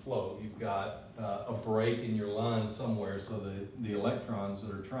electric flow. You've got a break in your line somewhere so that the electrons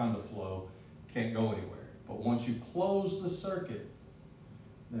that are trying to flow can't go anywhere. But once you close the circuit,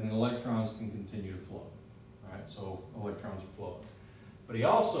 then electrons can continue to flow. All right, so electrons are flowing. But he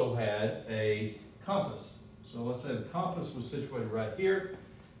also had a compass. So let's say the compass was situated right here,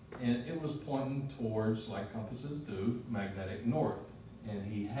 and it was pointing towards, like compasses do, magnetic north. And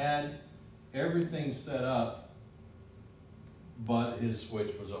he had everything set up, but his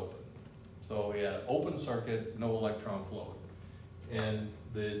switch was open. So he had an open circuit, no electron flowing. And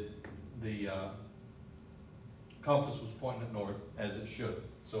the compass was pointing at north, as it should.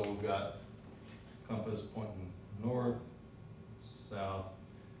 So we've got compass pointing north, south,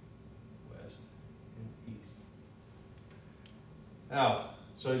 west, and east. Now,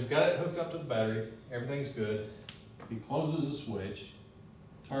 so he's got it hooked up to the battery, everything's good. He closes the switch,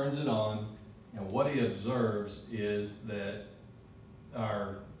 turns it on, and what he observes is that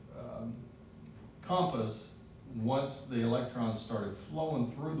our compass, once the electrons started flowing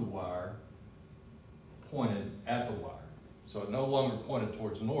through the wire, pointed at the wire. So it no longer pointed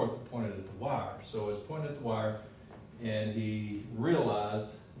towards north, it pointed at the wire. So it's pointed at the wire, and he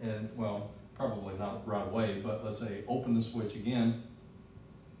realized, and well, probably not right away, but let's say open the switch again.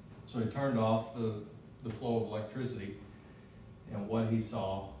 So he turned off the flow of electricity, and what he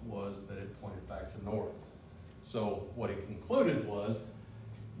saw was that it pointed back to north. So what he concluded was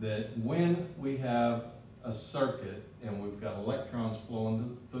that when we have a circuit and we've got electrons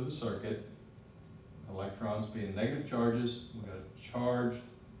flowing through the circuit, electrons being negative charges, we've got a charged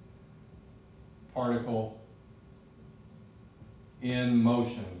particle in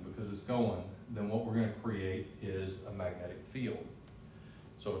motion because it's going, then what we're going to create is a magnetic field.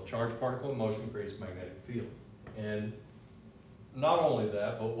 So a charged particle in motion creates a magnetic field. And not only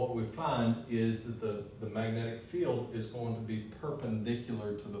that, but what we find is that the magnetic field is going to be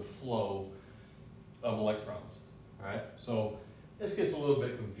perpendicular to the flow of electrons. All right? So this gets a little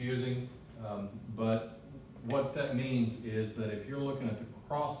bit confusing. But what that means is that if you're looking at the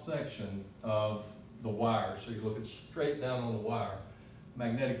cross section of the wire, so you're looking straight down on the wire,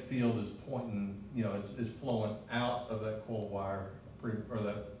 magnetic field is pointing, you know, it's flowing out of that coil wire, or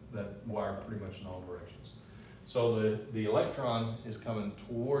that wire pretty much in all directions. So the electron is coming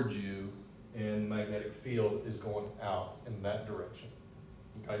towards you, and magnetic field is going out in that direction.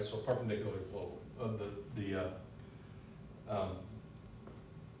 Okay, so perpendicular flow of the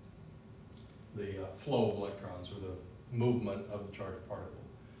flow of electrons, or the movement of the charged particle.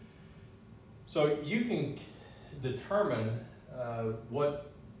 So you can determine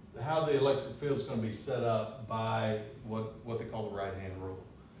how the electric field is going to be set up by what they call the right-hand rule.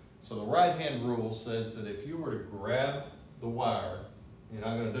 So the right-hand rule says that if you were to grab the wire, you're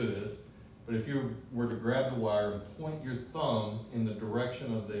not going to do this, but if you were to grab the wire and point your thumb in the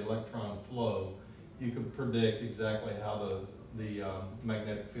direction of the electron flow, you could predict exactly how the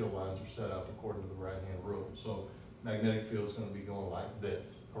magnetic field lines are set up according to the right-hand rule. So magnetic field is going to be going like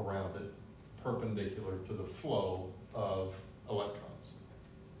this around it, perpendicular to the flow of electrons.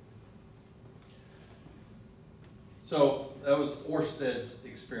 So that was Ørsted's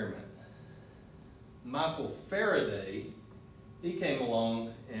experiment. Michael Faraday, he came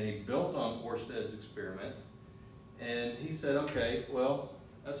along and he built on Ørsted's experiment, and he said, okay, well,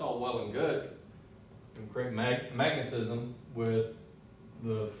 that's all well and good. You can create magnetism with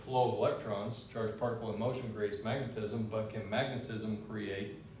the flow of electrons. Charged particle in motion creates magnetism, but can magnetism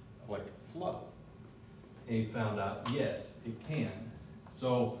create electric flow? And he found out, yes, it can.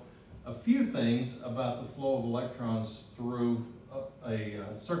 So a few things about the flow of electrons through a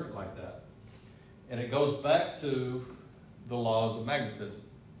circuit like that. And it goes back to the laws of magnetism.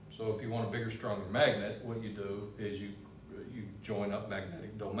 So if you want a bigger, stronger magnet, what you do is you join up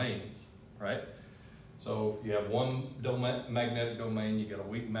magnetic domains, right? So you have one magnetic domain, you got a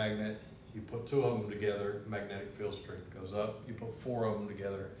weak magnet, you put two of them together, magnetic field strength goes up. You put four of them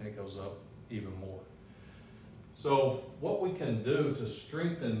together, and it goes up even more. So what we can do to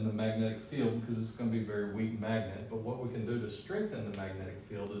strengthen the magnetic field, because it's going to be a very weak magnet, but what we can do to strengthen the magnetic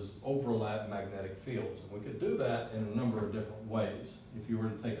field is overlap magnetic fields. And we could do that in a number of different ways. If you were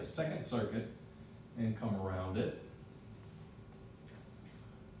to take a second circuit and come around it,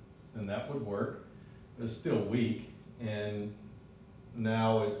 then that would work. It's still weak, and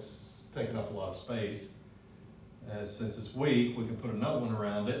now it's taking up a lot of space. Since it's weak, we can put another one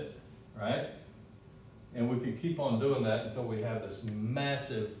around it, right? And we could keep on doing that until we have this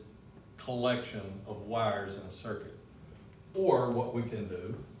massive collection of wires in a circuit. Or what we can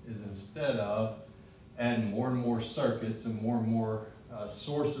do is, instead of adding more and more circuits and more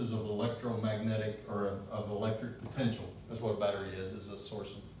sources of electromagnetic, or of electric potential, that's what a battery is a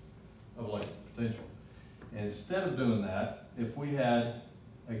source of electric potential. And instead of doing that, if we had,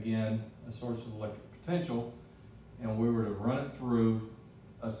 again, a source of electric potential, and we were to run it through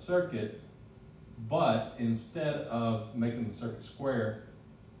a circuit, but instead of making the circuit square,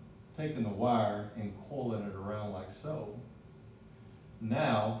 taking the wire and coiling it around like so,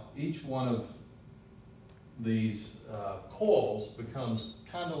 now each one of these coils becomes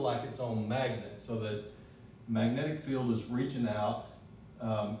kind of like its own magnet, so that magnetic field is reaching out,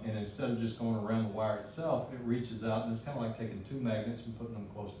 and instead of just going around the wire itself, it reaches out, and it's kind of like taking two magnets and putting them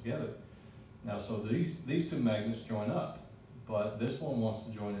close together. Now, so these two magnets join up, but this one wants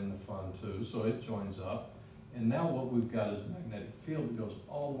to join in the fun too, so it joins up. And now what we've got is a magnetic field that goes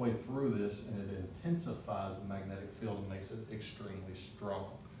all the way through this, and it intensifies the magnetic field and makes it extremely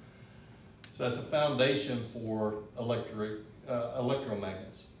strong. So that's a foundation for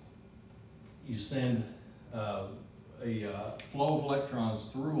electromagnets. You send a flow of electrons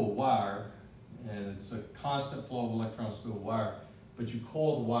through a wire, and it's a constant flow of electrons through a wire, but you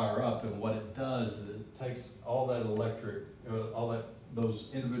coil the wire up, and what it does is it takes all that those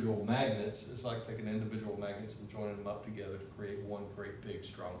individual magnets. It's like taking individual magnets and joining them up together to create one great big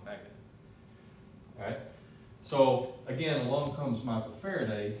strong magnet. All right. So again, along comes Michael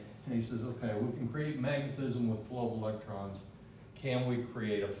Faraday, and he says, okay, we can create magnetism with flow of electrons. Can we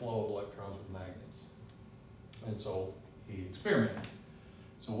create a flow of electrons with magnets? And so he experimented.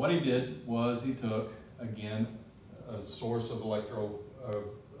 So what he did was he took, again, a source of electric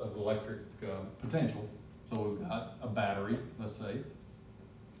potential. So we've got a battery, let's say,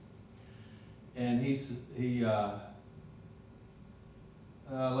 and let's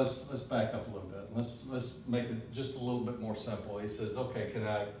back up a little bit. Let's make it just a little bit more simple. He says, okay,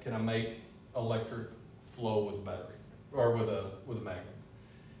 can I make electric flow with a battery, or with a magnet?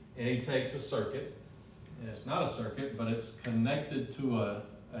 And he takes a circuit, and it's not a circuit, but it's connected to a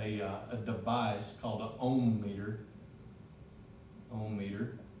device called an ohm meter.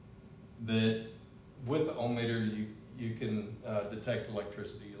 that with the ohm meter, you can detect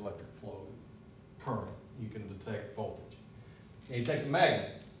electricity, electric flow, current. You can detect voltage. And he takes a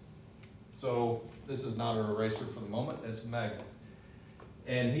magnet. So this is not an eraser for the moment, it's a magnet.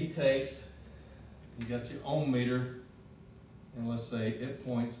 And he takes, you got your ohm meter, and let's say it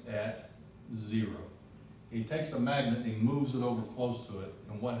points at 0. He takes a magnet and he moves it over close to it,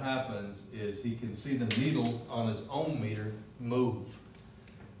 and what happens is he can see the needle on his ohm meter move.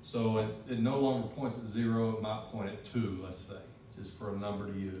 So it no longer points at 0, it might point at 2, let's say, just for a number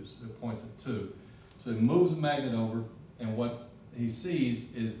to use. It points at 2. So he moves the magnet over, and what he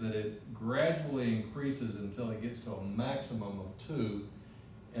sees is that it gradually increases until it gets to a maximum of 2,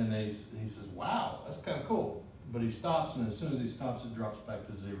 and he says, wow, that's kind of cool. But he stops, and as soon as he stops, it drops back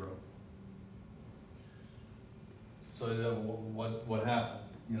to 0. So what happened?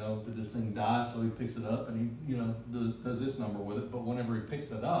 You know, did this thing die? So he picks it up and he, you know, does this number with it. But whenever he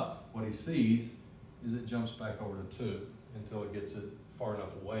picks it up, what he sees is it jumps back over to 2 until it gets it far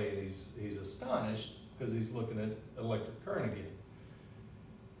enough away, and he's astonished because he's looking at electric current again.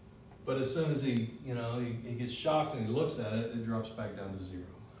 But as soon as he gets shocked and he looks at it, it drops back down to 0.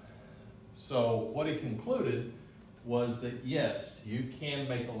 So what he concluded was that yes, you can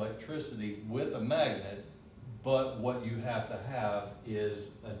make electricity with a magnet, but what you have to have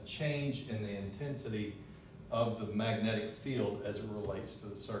is a change in the intensity of the magnetic field as it relates to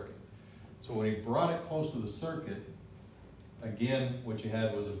the circuit. So when he brought it close to the circuit, again, what you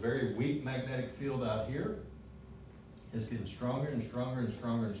had was a very weak magnetic field out here. It's getting stronger and stronger and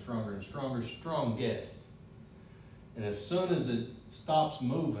stronger and stronger and stronger, strongest. And as soon as it stops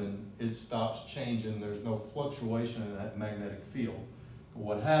moving, it stops changing. There's no fluctuation in that magnetic field. But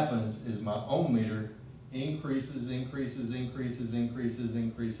what happens is my ohm meter increases,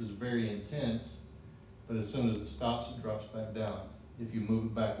 very intense, but as soon as it stops, it drops back down. If you move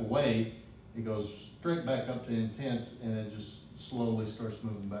it back away, it goes straight back up to intense, and it just slowly starts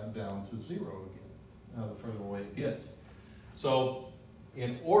moving back down to 0 again, the further away it gets. So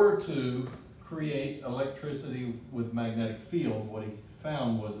in order to create electricity with magnetic field, what he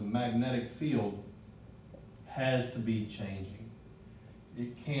found was the magnetic field has to be changing.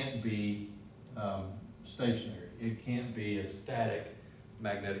 It can't be stationary. It can't be a static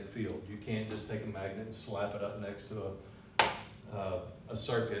magnetic field. You can't just take a magnet and slap it up next to a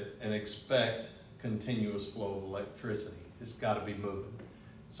circuit and expect continuous flow of electricity. It's got to be moving.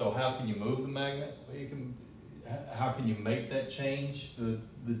 So how can you move the magnet? Well, how can you make that change, the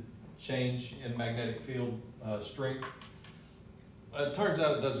change in magnetic field strength? It turns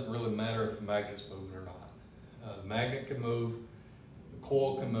out it doesn't really matter if the magnet's moving or not. The magnet can move, the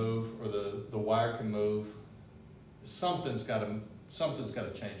coil can move, or the wire can move. Something's got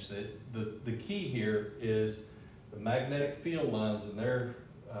to change. The key here is the magnetic field lines and their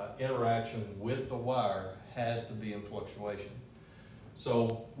interaction with the wire has to be in fluctuation.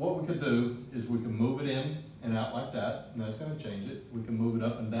 So what we could do is we can move it in and out like that, and that's going to change it. We can move it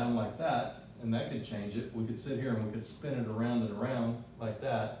up and down like that, and that could change it. We could sit here and we could spin it around and around like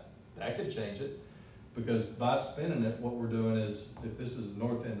that. That could change it, because by spinning it, what we're doing is, if this is the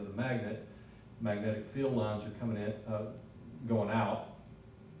north end of the magnet, magnetic field lines are coming in, going out,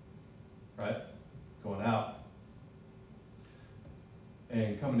 right? Going out,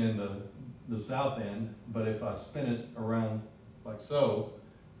 and coming in the south end. But if I spin it around like so,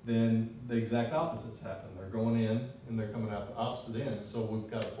 then the exact opposites happen. They're going in and they're coming out the opposite end. So we've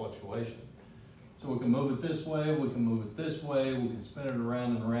got a fluctuation. So we can move it this way, we can move it this way, we can spin it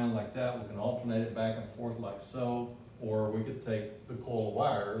around and around like that, we can alternate it back and forth like so, or we could take the coil of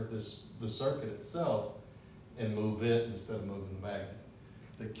wire, the circuit itself, and move it instead of moving the magnet.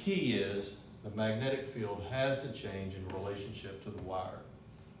 The key is the magnetic field has to change in relationship to the wire.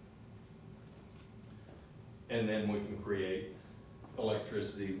 And then we can create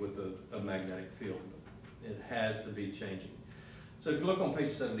electricity with a magnetic field. It has to be changing. So if you look on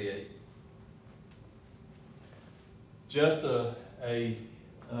page 78, just a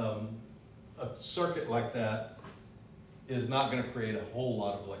circuit like that is not going to create a whole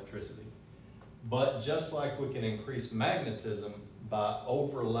lot of electricity. But just like we can increase magnetism by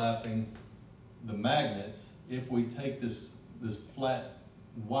overlapping the magnets, if we take this flat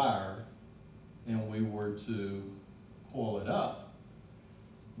wire and we were to coil it up,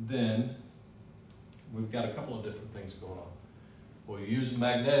 then we've got a couple of different things going on. We'll use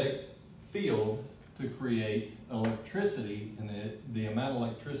magnetic field to create electricity, and the amount of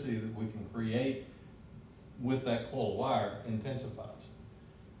electricity that we can create with that coil wire intensifies.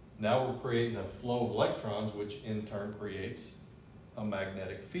 Now we're creating a flow of electrons, which in turn creates a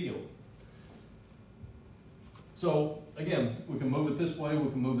magnetic field. So again, we can move it this way, we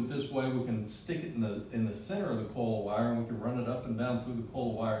can move it this way, we can stick it in the center of the coil wire, and we can run it up and down through the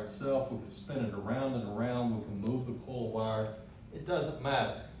coil wire itself, we can spin it around and around, we can move the coil wire. It doesn't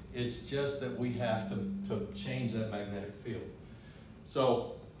matter. It's just that we have to change that magnetic field.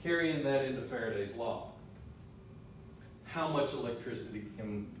 So carrying that into Faraday's law, how much electricity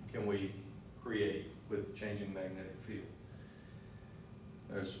can we create with changing magnetic field?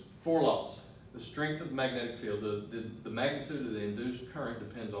 There's 4 laws. The strength of the magnetic field, the magnitude of the induced current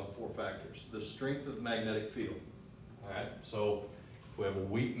depends on 4 factors. The strength of the magnetic field. All right, so if we have a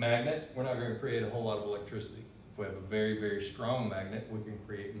weak magnet, we're not going to create a whole lot of electricity. If we have a very, very strong magnet, we can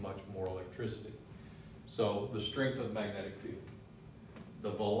create much more electricity. So the strength of the magnetic field.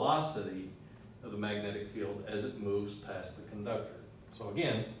 The velocity of the magnetic field as it moves past the conductor. So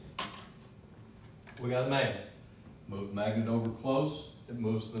again, we got a magnet. Move the magnet over close, it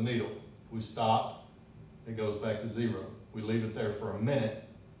moves the needle. We stop, it goes back to 0. We leave it there for a minute,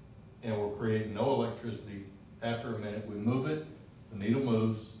 and we're creating no electricity. After a minute, we move it, the needle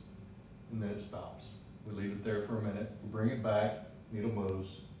moves, and then it stops. We leave it there for a minute, we bring it back, needle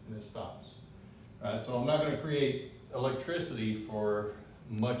moves, and it stops. All right, so I'm not going to create electricity for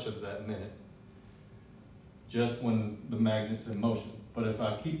much of that minute, just when the magnet's in motion. But if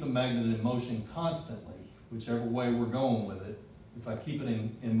I keep the magnet in motion constantly, whichever way we're going with it, if I keep it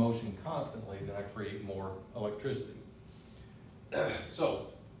in motion constantly, then I create more electricity. So,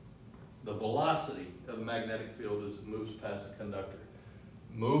 the velocity of the magnetic field as it moves past the conductor.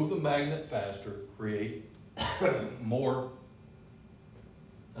 Move the magnet faster, create more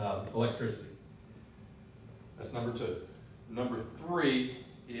electricity. That's number 2. Number 3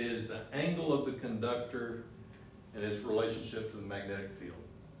 is the angle of the conductor and its relationship to the magnetic field.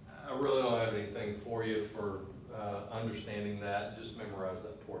 I really don't have anything for you for understanding that. Just memorize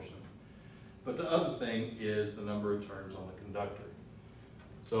that portion. But the other thing is the number of turns on the conductor.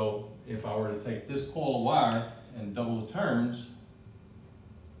 So if I were to take this coil of wire and double the turns,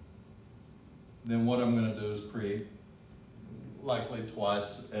 then what I'm going to do is create likely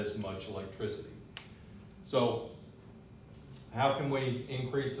twice as much electricity. So how can we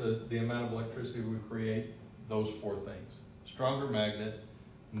increase the amount of electricity we create? Those 4 things. Stronger magnet,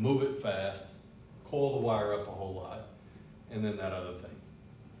 move it fast, coil the wire up a whole lot, and then that other thing,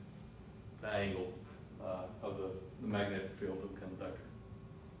 the angle of the magnetic field of the conductor.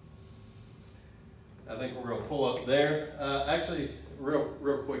 I think we're going to pull up there. Actually,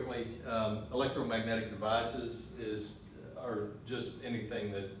 real quickly, electromagnetic devices are just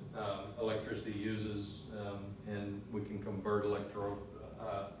anything that electricity uses, and we can convert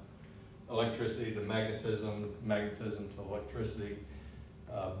electricity to magnetism, magnetism to electricity,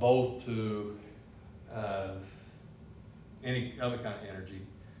 both to any other kind of energy,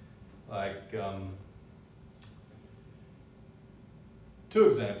 like 2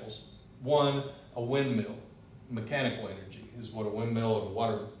 examples. One, a windmill. Mechanical energy is what a windmill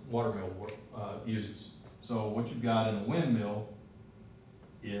or water mill uses. So what you've got in a windmill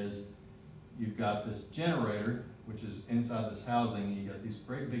is you've got this generator, which is inside this housing, and you've got these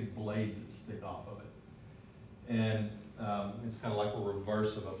great big blades that stick off of it. And it's kind of like a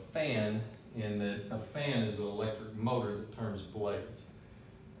reverse of a fan, in that a fan is an electric motor that turns blades.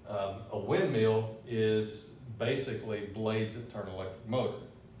 A windmill is basically blades that turn an electric motor.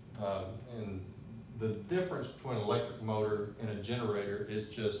 And the difference between an electric motor and a generator is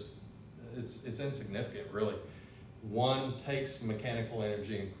just, it's insignificant, really. One takes mechanical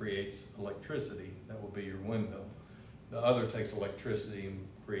energy and creates electricity. That will be your windmill. The other takes electricity and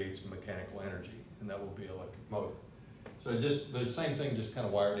creates mechanical energy, and that will be an electric motor. So just the same thing, just kind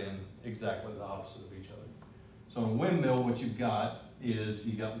of wired in exactly the opposite of each other. So in a windmill, what you've got is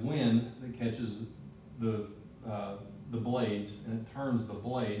you got wind that catches the blades, and it turns the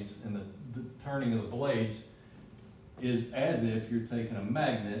blades, and the turning of the blades is as if you're taking a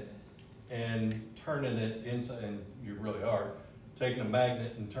magnet and turning it inside, and you really are, taking a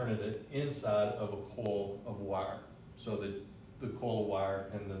magnet and turning it inside of a coil of wire. So that the coil of wire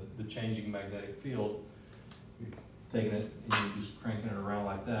and the changing magnetic field, you're taking it and you're just cranking it around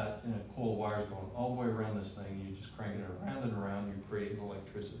like that, and a coil of wire is going all the way around this thing, and you're just cranking it around and around, you're creating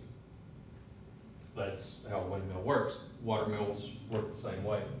electricity. That's how a windmill works. Water mills work the same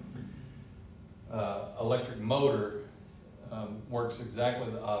way. Electric motor works exactly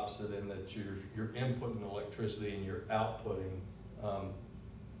the opposite, in that you're inputting electricity and you're outputting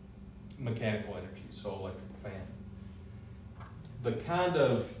mechanical energy, so electric fan. The kind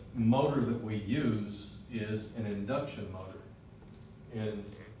of motor that we use is an induction motor in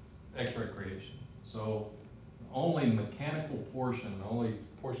X-ray creation. So the only mechanical portion, the only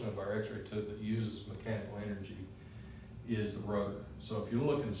portion of our X-ray tube that uses mechanical energy is the rotor. So if you're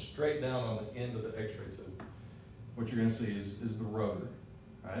looking straight down on the end of the X-ray tube, what you're gonna see is the rotor,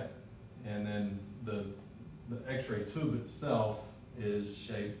 right? And then the X-ray tube itself is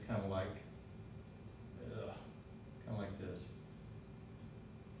shaped kind of like this.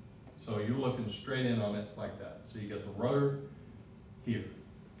 So you're looking straight in on it like that. So you got the rotor here.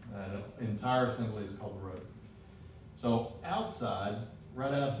 The entire assembly is called the rotor. So outside,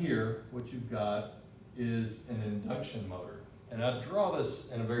 right out here, what you've got is an induction motor. And I draw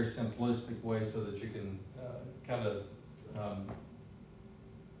this in a very simplistic way so that you can kind of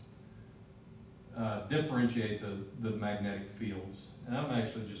differentiate the magnetic fields. And I'm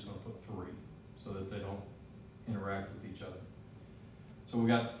actually just going to put 3 so that they don't interact with each other. So we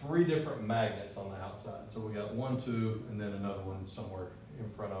got 3 different magnets on the outside. So we got 1, 2, and then another one somewhere in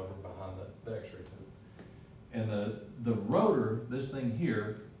front of or behind the X-ray tube. And the rotor, this thing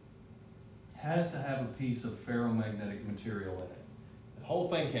here, has to have a piece of ferromagnetic material in it. The whole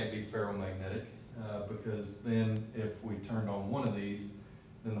thing can't be ferromagnetic because then if we turned on one of these,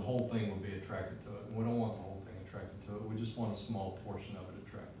 then the whole thing would be attracted to it. And we don't want the whole thing attracted to it. We just want a small portion of it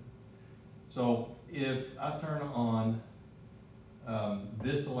attracted. So if I turn on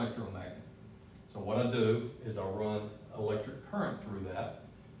this electromagnet, so what I do is I'll run electric current through that.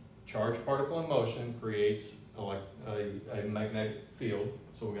 Charged particle in motion creates a magnetic field.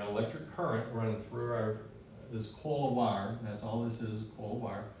 So we got electric current running through this coil of wire, and that's all this is a coil of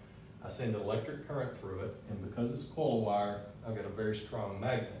wire. I send electric current through it, and because it's coil of wire, I've got a very strong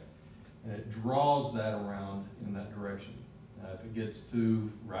magnet, and it draws that around in that direction. Now if it gets to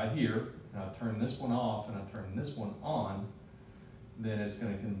right here, and I turn this one off and I turn this one on, then it's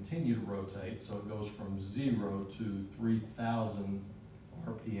going to continue to rotate, so it goes from 0 to 3,000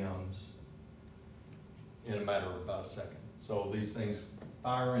 RPMs in a matter of about a second. So these things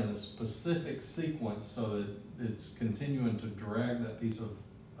fire in a specific sequence so that it's continuing to drag that piece of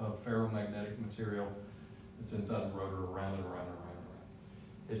ferromagnetic material that's inside the rotor around and around and around and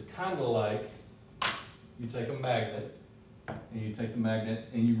around. It's kind of like you take a magnet and you take the magnet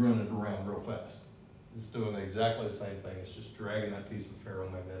and you run it around real fast. It's doing exactly the same thing. It's just dragging that piece of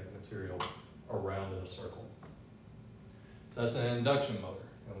ferromagnetic material around in a circle. So that's an induction motor.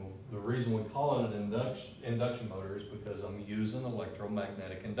 And the reason we call it an induction motor is because I'm using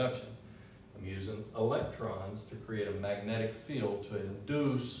electromagnetic induction. I'm using electrons to create a magnetic field to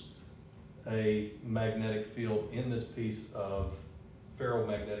induce a magnetic field in this piece of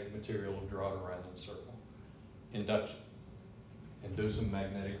ferromagnetic material to draw it around in a circle. Induction. Induce a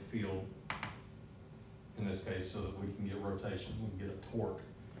magnetic field, in this case, so that we can get rotation, we can get a torque,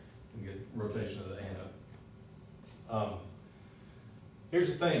 we can get rotation of the anode.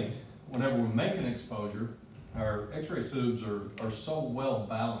 Here's the thing, whenever we make an exposure, our X-ray tubes are so well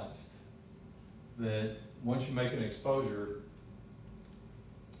balanced that once you make an exposure,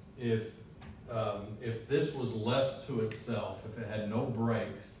 if this was left to itself, if it had no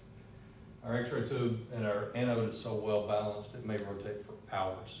brakes, our X-ray tube and our anode is so well balanced it may rotate for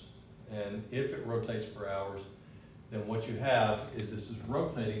hours. And if it rotates for hours, then what you have is this is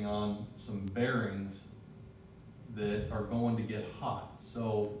rotating on some bearings that are going to get hot.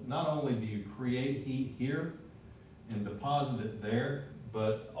 So not only do you create heat here and deposit it there,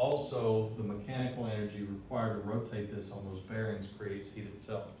 but also the mechanical energy required to rotate this on those bearings creates heat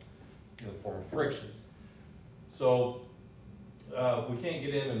itself in the form of friction. So we can't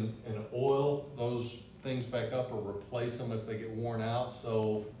get in and oil those things back up or replace them if they get worn out.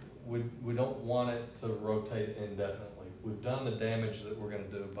 So we don't want it to rotate indefinitely. We've done the damage that we're going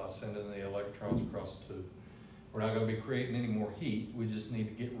to do by sending the electrons across the tube. We're not going to be creating any more heat. We just need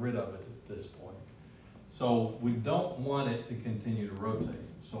to get rid of it at this point. So we don't want it to continue to rotate.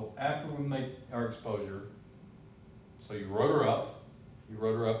 So after we make our exposure, so you rotor up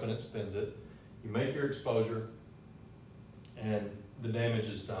and it spins it. You make your exposure and the damage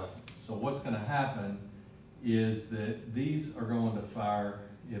is done. So what's going to happen is that these are going to fire,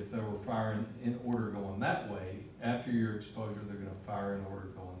 if they were firing in order going that way, after your exposure they're going to fire in order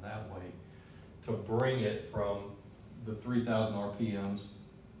going that way to bring it from the 3,000 RPMs,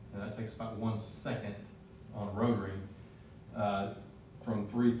 and that takes about 1 second on rotoring, from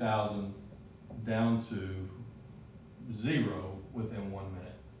 3,000 down to 0 within 1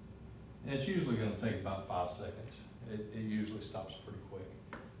 minute. And it's usually going to take about 5 seconds. It usually stops pretty quick,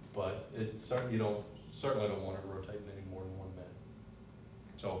 but you certainly don't want it rotating any more than 1 minute.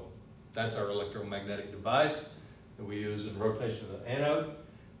 So that's our electromagnetic device that we use in rotation of the anode,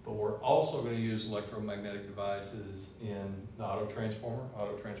 but we're also going to use electromagnetic devices in the auto transformer.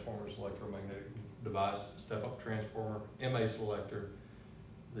 Auto transformer is electromagnetic device, step-up transformer, MA selector,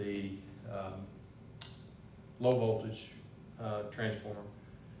 the low voltage transformer,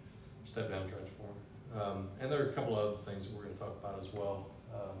 step down transformer. And there are a couple of other things that we're going to talk about as well.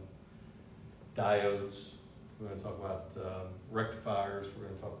 Diodes, we're going to talk about rectifiers, we're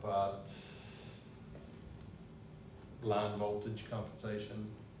going to talk about line voltage compensation,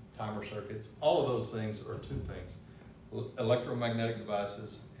 timer circuits. All of those things are two things: electromagnetic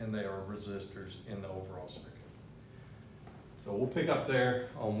devices, and they are resistors in the overall circuit. So we'll pick up there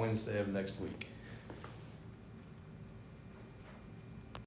on Wednesday of next week.